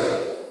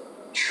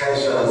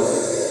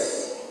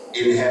treasures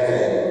in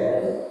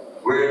heaven,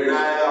 where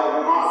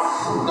neither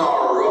moth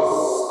nor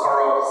rust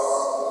corrupts,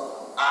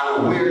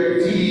 and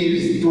where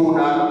thieves do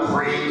not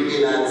break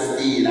in and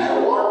steal. I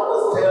want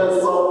to tell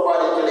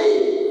somebody today,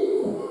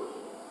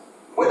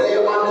 whether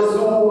you're on the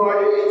Zoom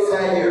or you're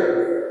inside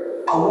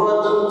here, I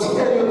want to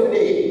tell you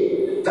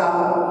today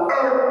that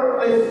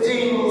earthly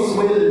things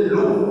will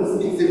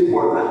lose its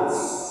importance.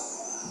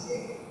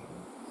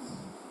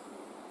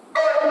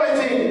 Earthly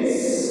things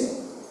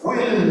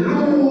will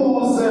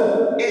lose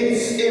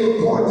its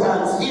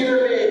importance. Hear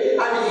me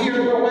and hear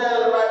me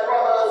well, my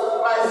brothers,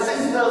 my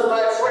sisters,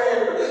 my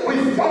friends.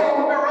 Without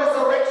the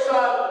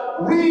resurrection,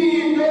 we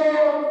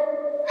don't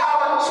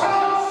have a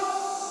chance.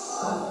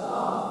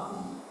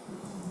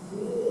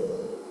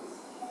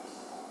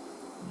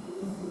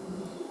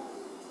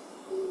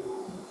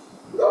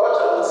 No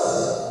chance.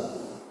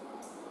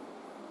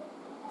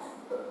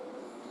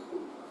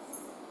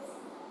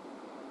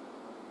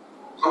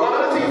 So one of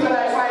the things that I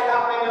find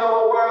happening in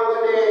our world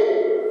today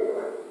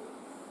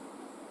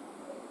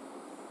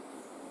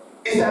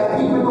is that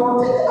people don't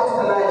take the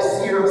afterlife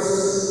serious.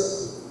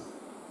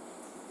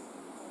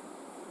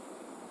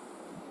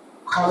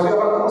 Because we have a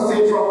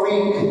crusade for a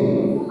week,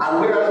 and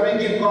whereas we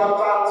give God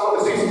thanks for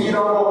the 15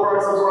 or more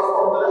persons who have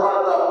come to the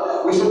altar,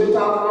 we should be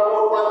talking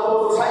about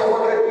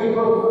 1,500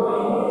 people.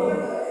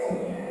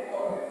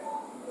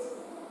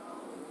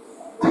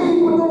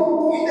 People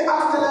don't take the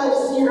afterlife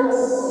serious.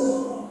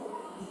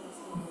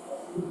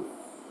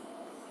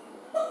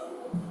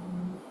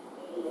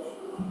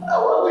 I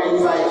want to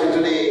invite you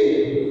today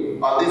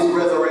on this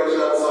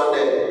Resurrection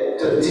Sunday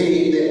to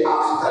take the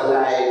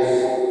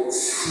afterlife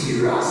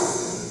serious.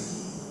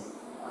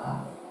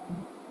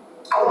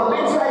 I want to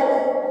invite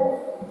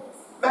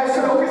my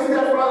fellow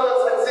Christian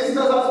brothers and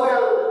sisters as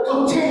well to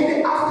take the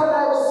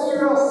afterlife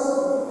serious.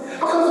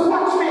 Because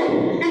watch me,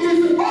 it is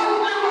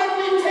only when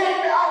we take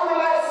the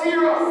afterlife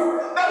serious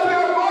that we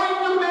are going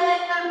to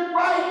make the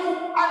right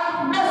and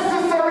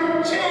necessary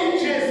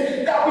changes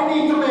that we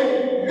need to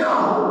make now.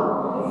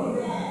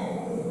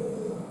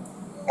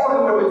 Only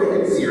when we take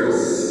it serious.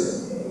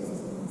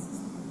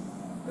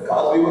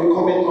 Because we will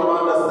come into an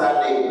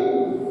understanding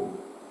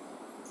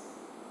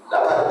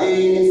that a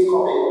day is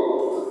coming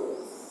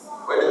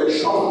when the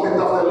trumpet of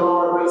the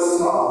Lord will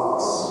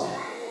sound,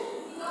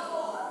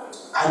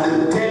 and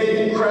the dead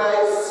in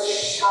Christ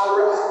shall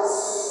rise,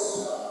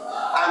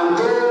 and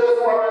those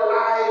who are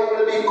alive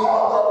will be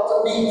caught up to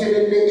meet him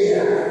in the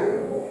air.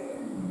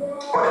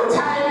 But the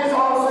time is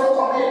also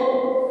coming,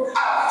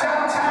 at that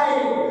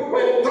time,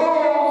 when those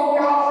who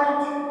have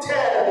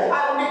repented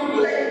and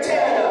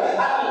neglected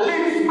and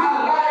lived a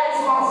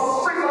life of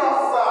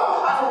frivolous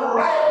and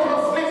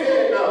riotous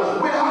living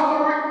will have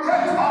a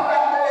regret of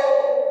that day.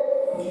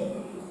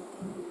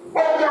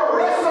 When the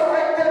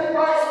resurrected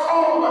Christ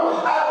comes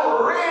and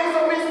raise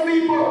up his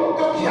people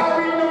to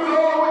carry the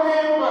glory with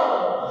him,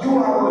 you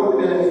are going to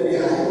be left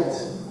behind.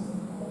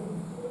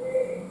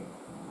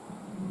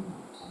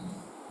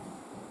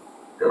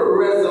 The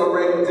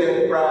resurrected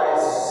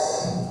Christ,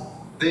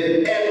 the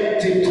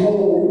empty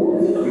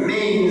tomb,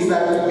 means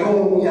that you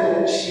can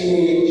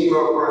change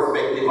your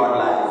perspective on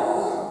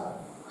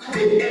life.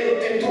 The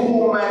empty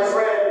tomb, my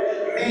friend,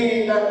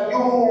 means that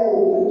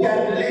you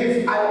can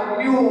live a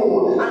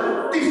new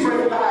and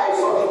different life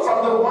from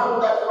the one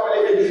that you are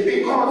living,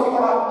 because you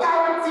are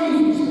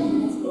guaranteed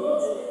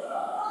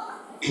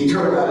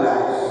eternal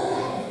life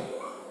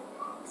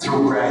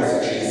through Christ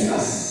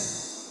Jesus.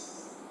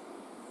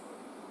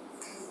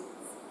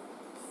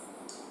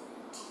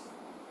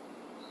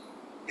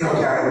 You're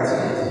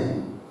guaranteed.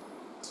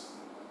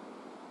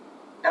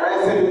 And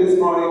I said this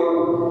morning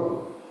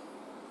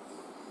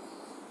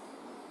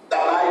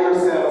that by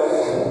yourself,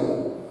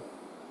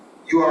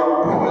 you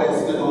are powerless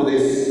to do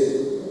this.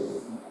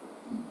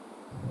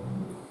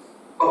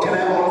 But can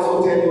I also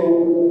tell you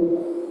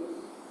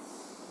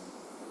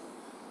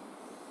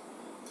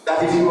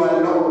that if you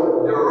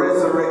allow the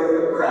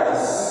resurrected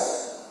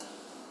Christ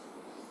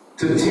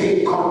to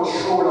take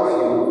control of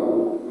you,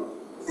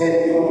 then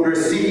you will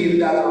receive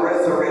that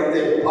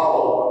resurrected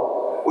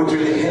power which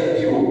will help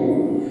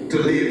you to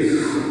live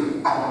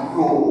a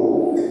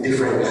new,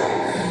 different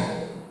life.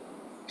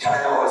 Can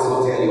I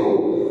also tell you,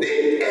 the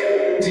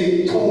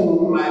empty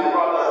tomb, my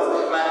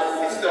brothers, my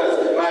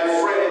sisters, my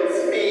friends,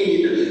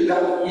 mean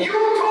that you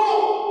too,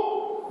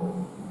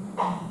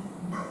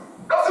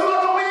 doesn't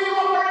matter where you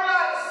are in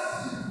life,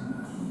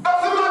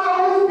 doesn't matter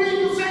who's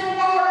been saying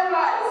more in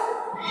life,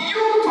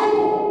 you too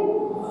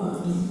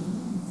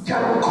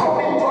can come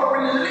into a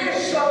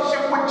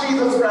relationship with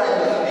Jesus Christ.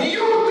 You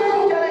too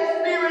can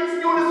experience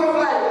newness of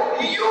life.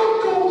 You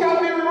too can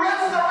be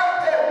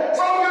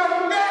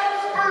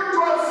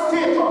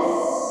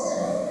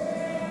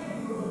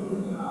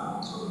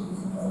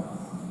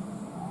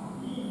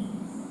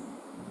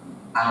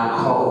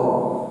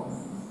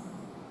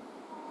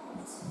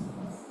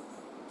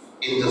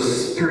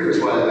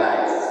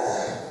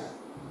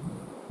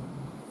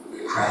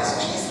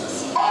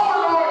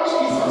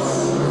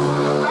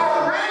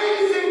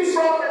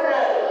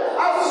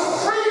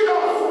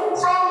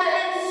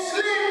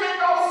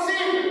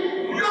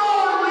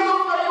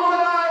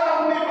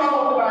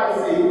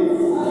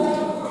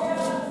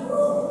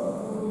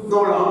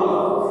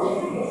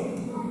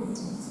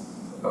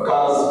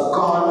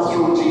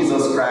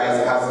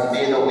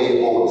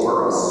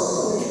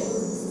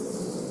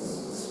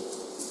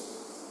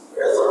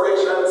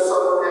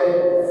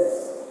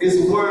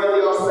is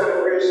worthy of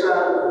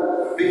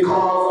celebration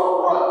because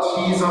of what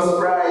Jesus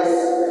Christ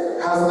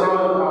has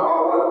done,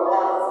 or what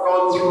God has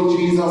done through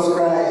Jesus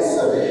Christ.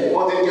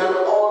 But it can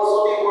also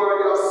be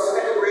worthy of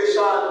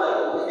celebration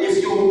if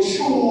you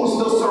choose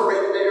to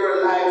surrender your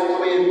life to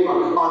Him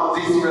on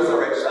this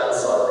Resurrection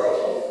Sunday.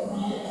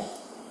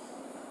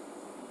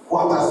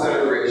 What a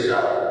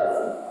celebration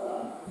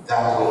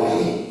that will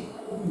be.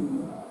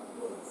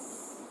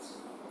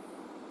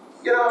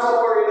 You don't have to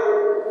worry now.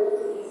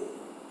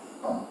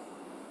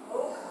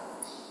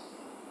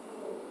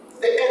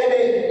 The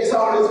enemy is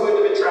always going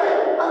to be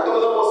trying, and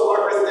those of us who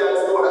are Christians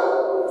know that.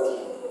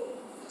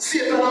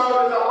 Satan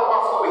always come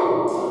after me,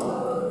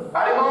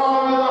 and he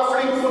always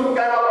afflicts some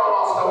kind of come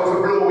after me to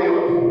blow me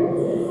up.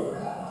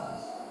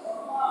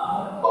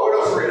 But we're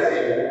not afraid of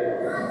him.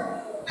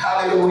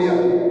 Hallelujah.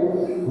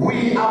 We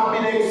have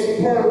been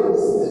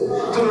exposed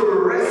to the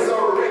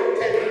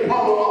resurrected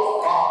power of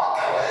God,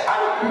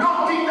 and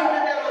nothing that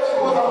the devil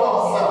throws at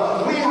us,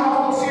 we have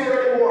to fear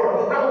anymore.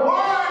 The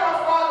word of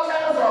God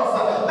tells us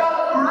that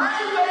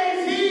greater is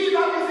He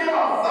that is in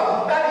us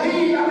than he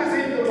that is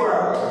in the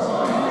world.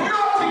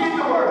 Nothing in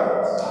the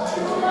world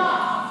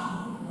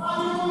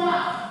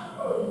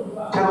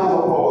can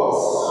overpower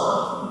us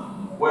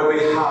when we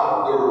have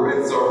the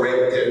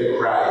resurrected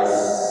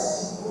Christ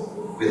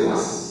with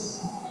us.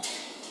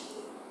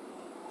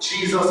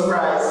 Jesus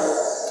Christ,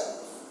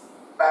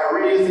 by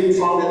raising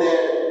from the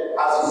dead,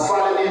 has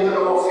validated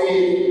our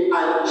faith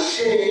and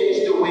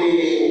changed the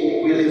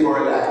way we live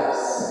our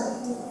lives.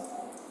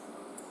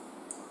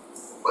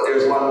 But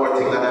there's one more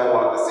thing that I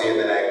want to say and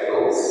then I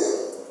close.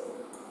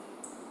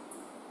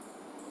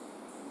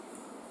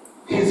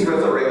 His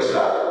resurrection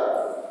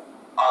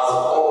has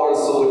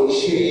also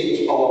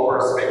changed our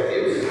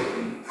perspective.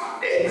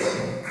 Death.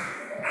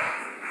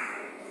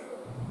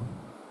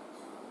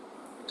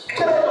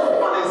 Can I just be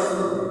honest?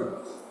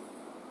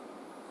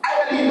 I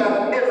believe that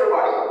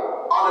everybody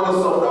under the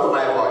sound of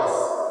my voice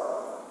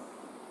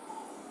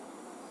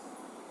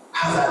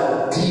has a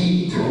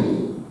deep,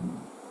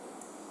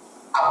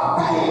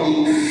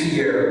 abiding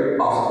fear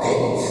of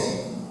death.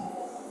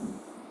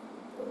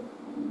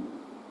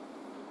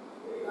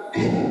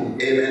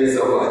 Amen,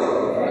 somebody.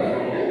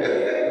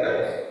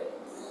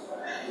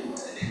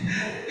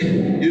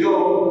 You know,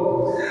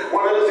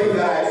 one of the things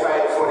that I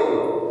find funny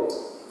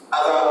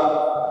as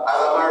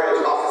a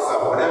marriage officer,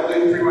 when I'm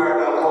doing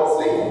premarital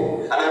counseling,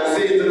 and I'm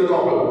saying to the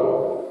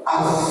couple, as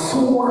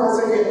soon as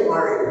you get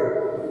married,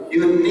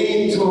 you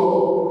need to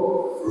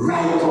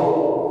write up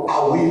a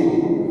will.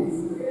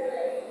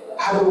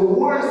 And the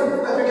worst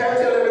that we can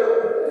tell them,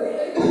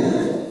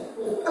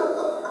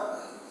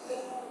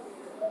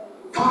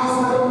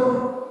 Pastor,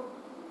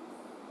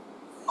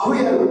 are we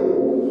here?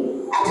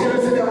 I tell you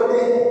that you're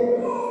dead.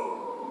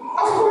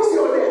 Of course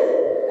you're dead.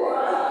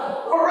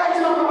 But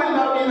writing up the will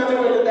not mean that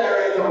you're going to die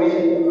right away.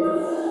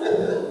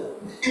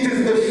 It is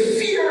the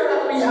fear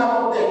that we have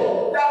of death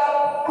that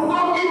we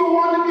don't even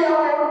want to be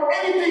around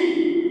anything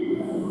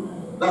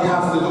that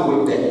has to do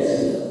with death.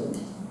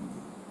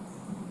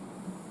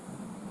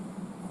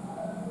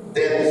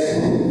 Death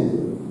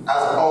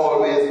has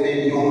always been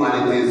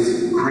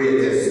humanity's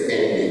greatest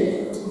enemy.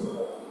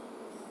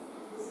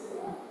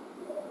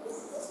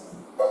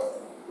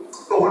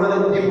 But one of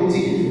the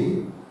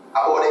beauty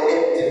about the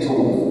empty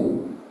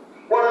tomb,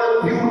 one of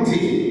the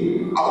beauty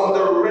about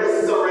the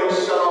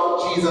resurrection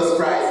of Jesus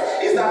Christ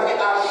is that it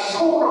has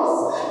shown us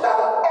that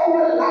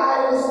our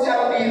lives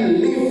can be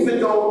lived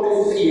without the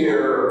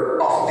fear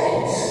of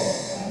death.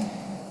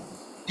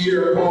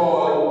 Dear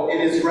Paul, in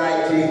his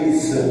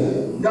writings,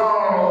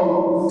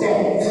 now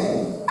death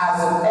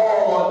has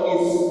all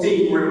its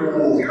sting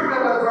removed. You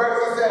remember the verse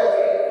he said,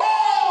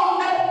 "Oh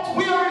death,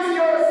 where is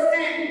your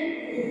sting?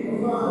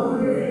 Oh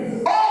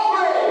grave,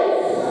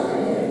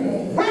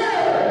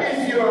 where is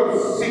your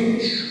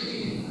victory?"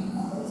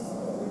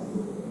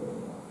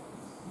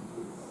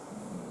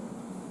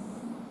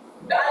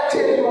 I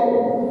tell you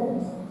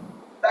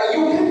that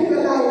you can live a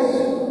life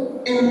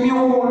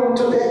immune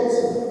to death.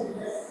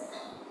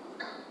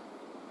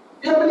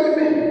 You believe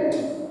me?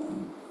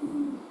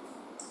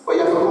 But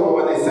you have to come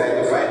over this side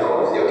to find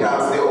out. You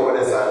can't stay over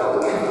this side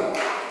of it.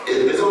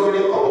 It's only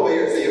over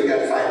here so you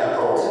can find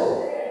out.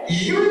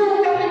 You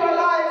can live a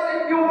life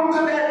immune to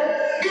death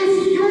if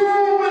you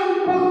will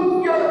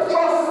put your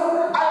trust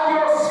and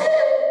your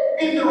faith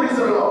in the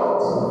risen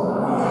Lord.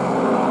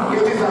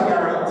 It is a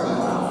guarantee.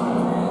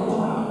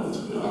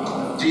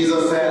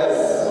 Jesus says,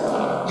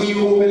 "He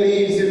who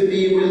believes in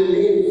me will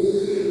live,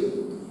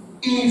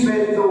 even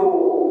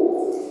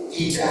though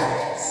he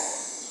dies."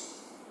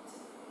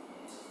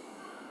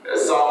 The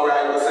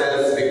songwriter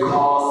says,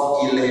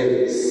 "Because he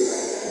lives,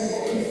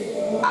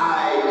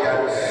 I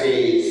can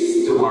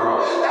face tomorrow."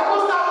 That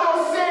was not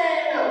just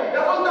saying,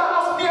 that was not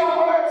just mere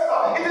words.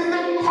 It is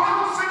the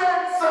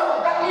confidence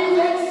that he's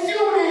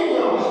exuding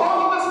on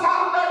the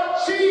fact that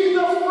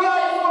Jesus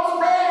Christ was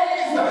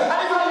raised and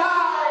is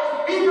alive.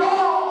 He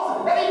knows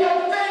that he can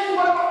face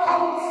whatever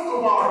comes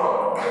tomorrow,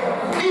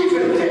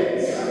 even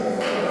death.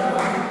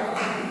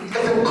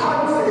 It's a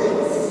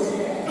confidence.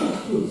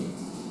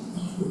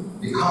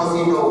 because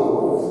he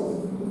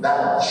knows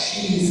that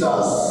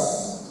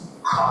Jesus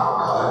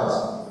conquered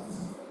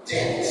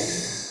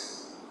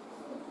death.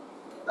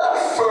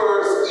 That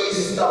first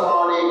Easter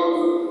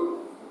morning,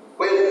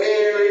 when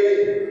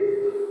Mary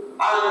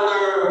and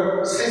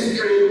her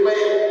sister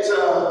went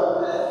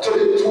to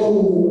the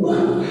tomb,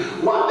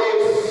 what they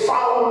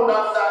found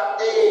on that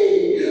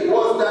day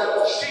was that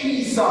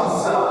Jesus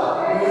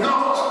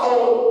knocked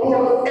on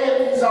both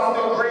ends of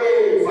the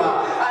grave,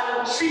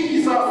 and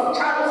Jesus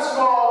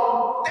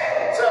transformed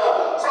death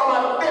from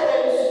a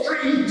dead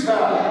street to a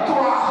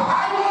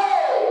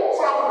highway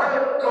from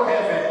earth to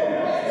heaven.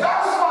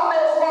 That's what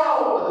they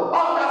found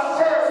on the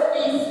first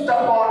Easter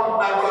morning,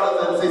 my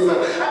brothers and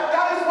sisters. And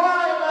that is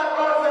why, my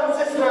brothers and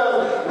sisters,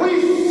 we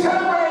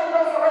celebrate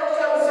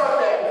Resurrection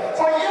Sunday.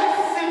 For yes,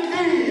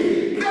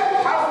 indeed, death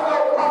has no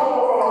power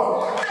over us.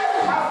 Death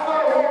has no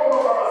hold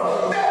over us.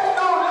 Death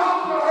no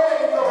longer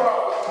reigns over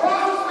us.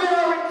 Once we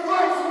are in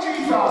Christ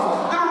Jesus,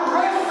 the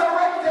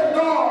resurrected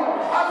Lord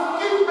has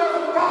given us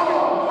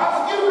power, has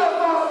given us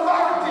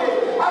authority,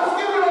 has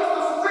given us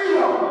the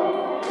freedom.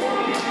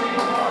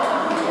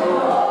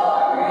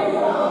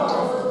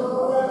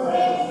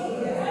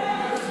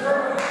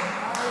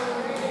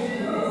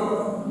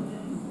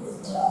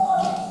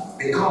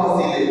 Because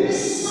he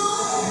lives.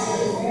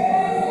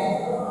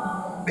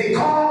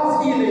 Because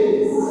he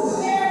lives.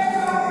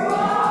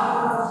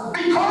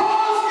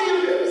 Because he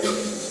lives.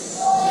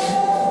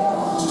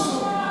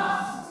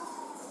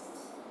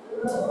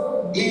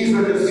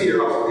 Even the fear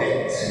of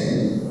death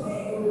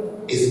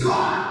is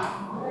gone.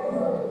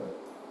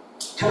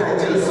 Can I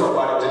tell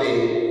somebody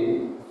today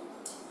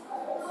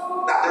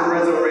that the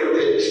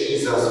resurrected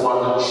Jesus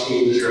wants to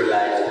change your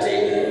life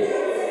today?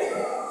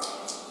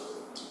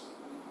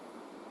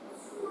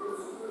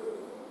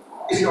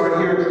 If you are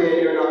here today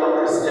and you're not a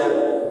Christian,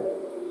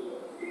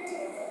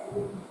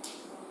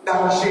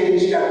 that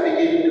change can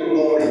begin the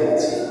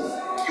moment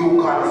you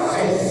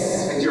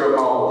confess with your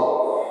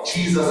mouth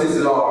Jesus is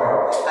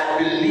Lord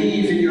and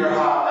believe in your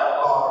heart that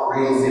God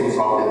raised him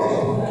from the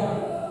dead.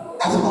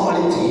 That's all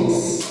it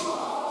takes.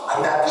 And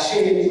that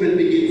change will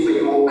begin for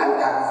you at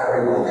that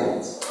very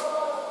moment.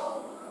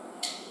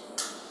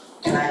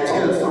 Can I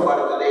tell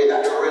somebody today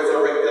that the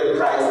resurrected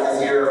Christ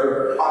is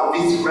here on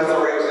this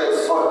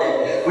resurrection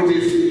Sunday with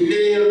his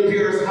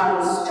nail-pierced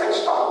hands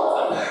stretched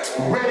out,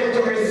 ready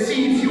to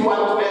receive you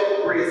and to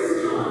embrace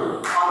you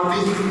on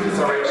this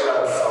resurrection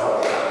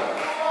Sunday?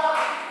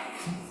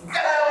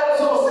 Can I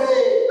also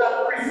say that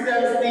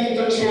Christians need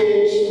to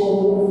change too?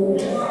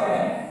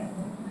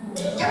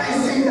 Can I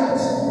say that?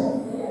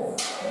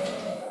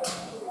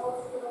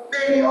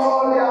 Maybe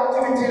all the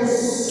activities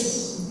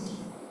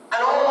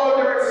and all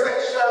the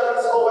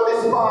reflections over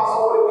this past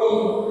whole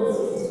week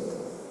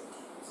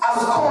has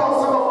caused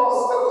some of us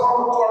to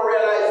come to a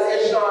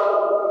realization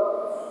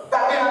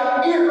that there are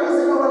areas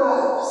in our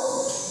lives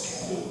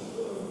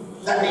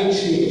that need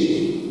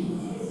changing.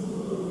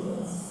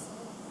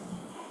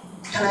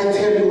 Can I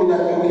tell you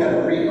that you can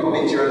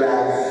recommit your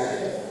life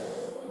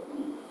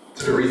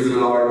to the risen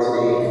Lord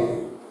today?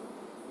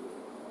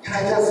 Can I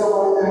tell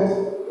someone that?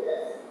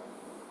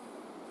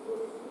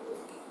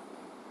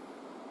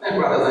 My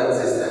brothers and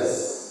sisters,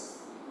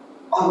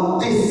 on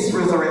this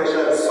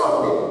Resurrection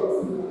Sunday,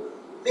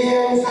 may I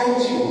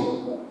invite you,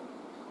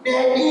 may I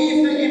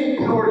even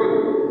implore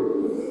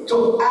you to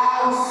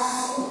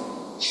ask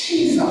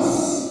Jesus,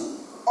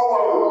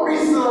 our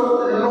risen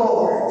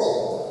Lord,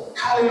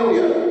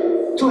 hallelujah,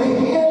 to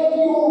help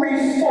you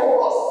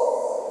refocus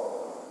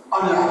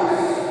on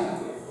life.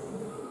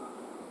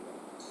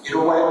 You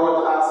know why I want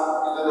to ask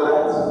you to do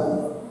that?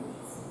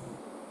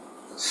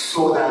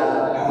 So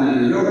that you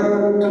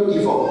learn to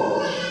give up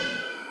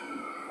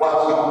what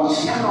you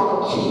cannot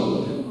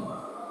keep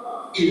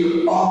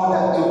in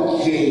order to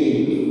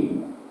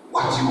gain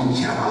what you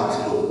cannot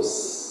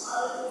lose.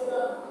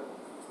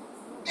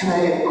 Can I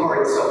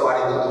encourage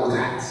somebody to do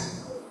that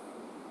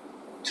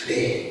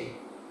today?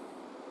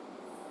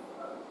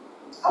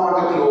 I want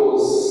to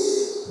close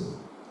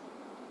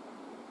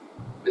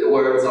with the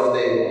words of the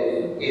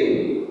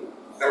hymn,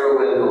 very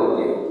well known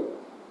hymn.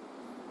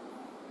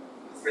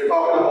 We're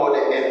talking about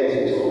the empty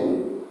tomb.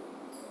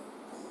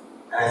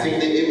 And I think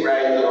the hymn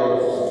writer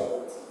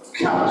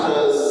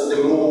captures the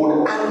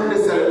mood and the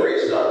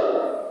celebration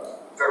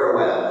very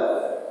well.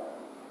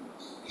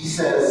 He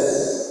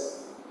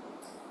says,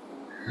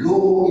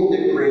 low in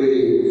the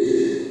grave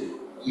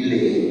he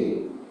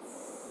lay,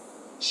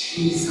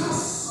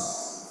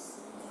 Jesus,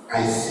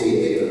 my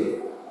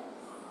Savior,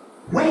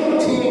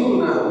 waiting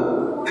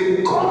the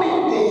coming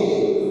day,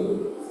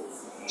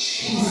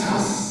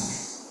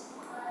 Jesus,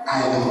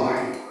 my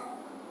Lord.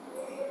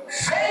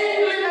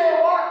 Vainly they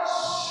watch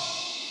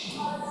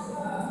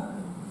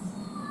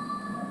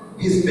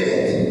his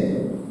bed,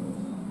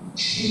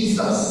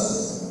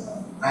 Jesus,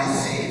 my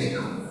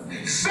Savior.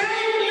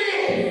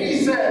 Vainly, he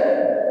said,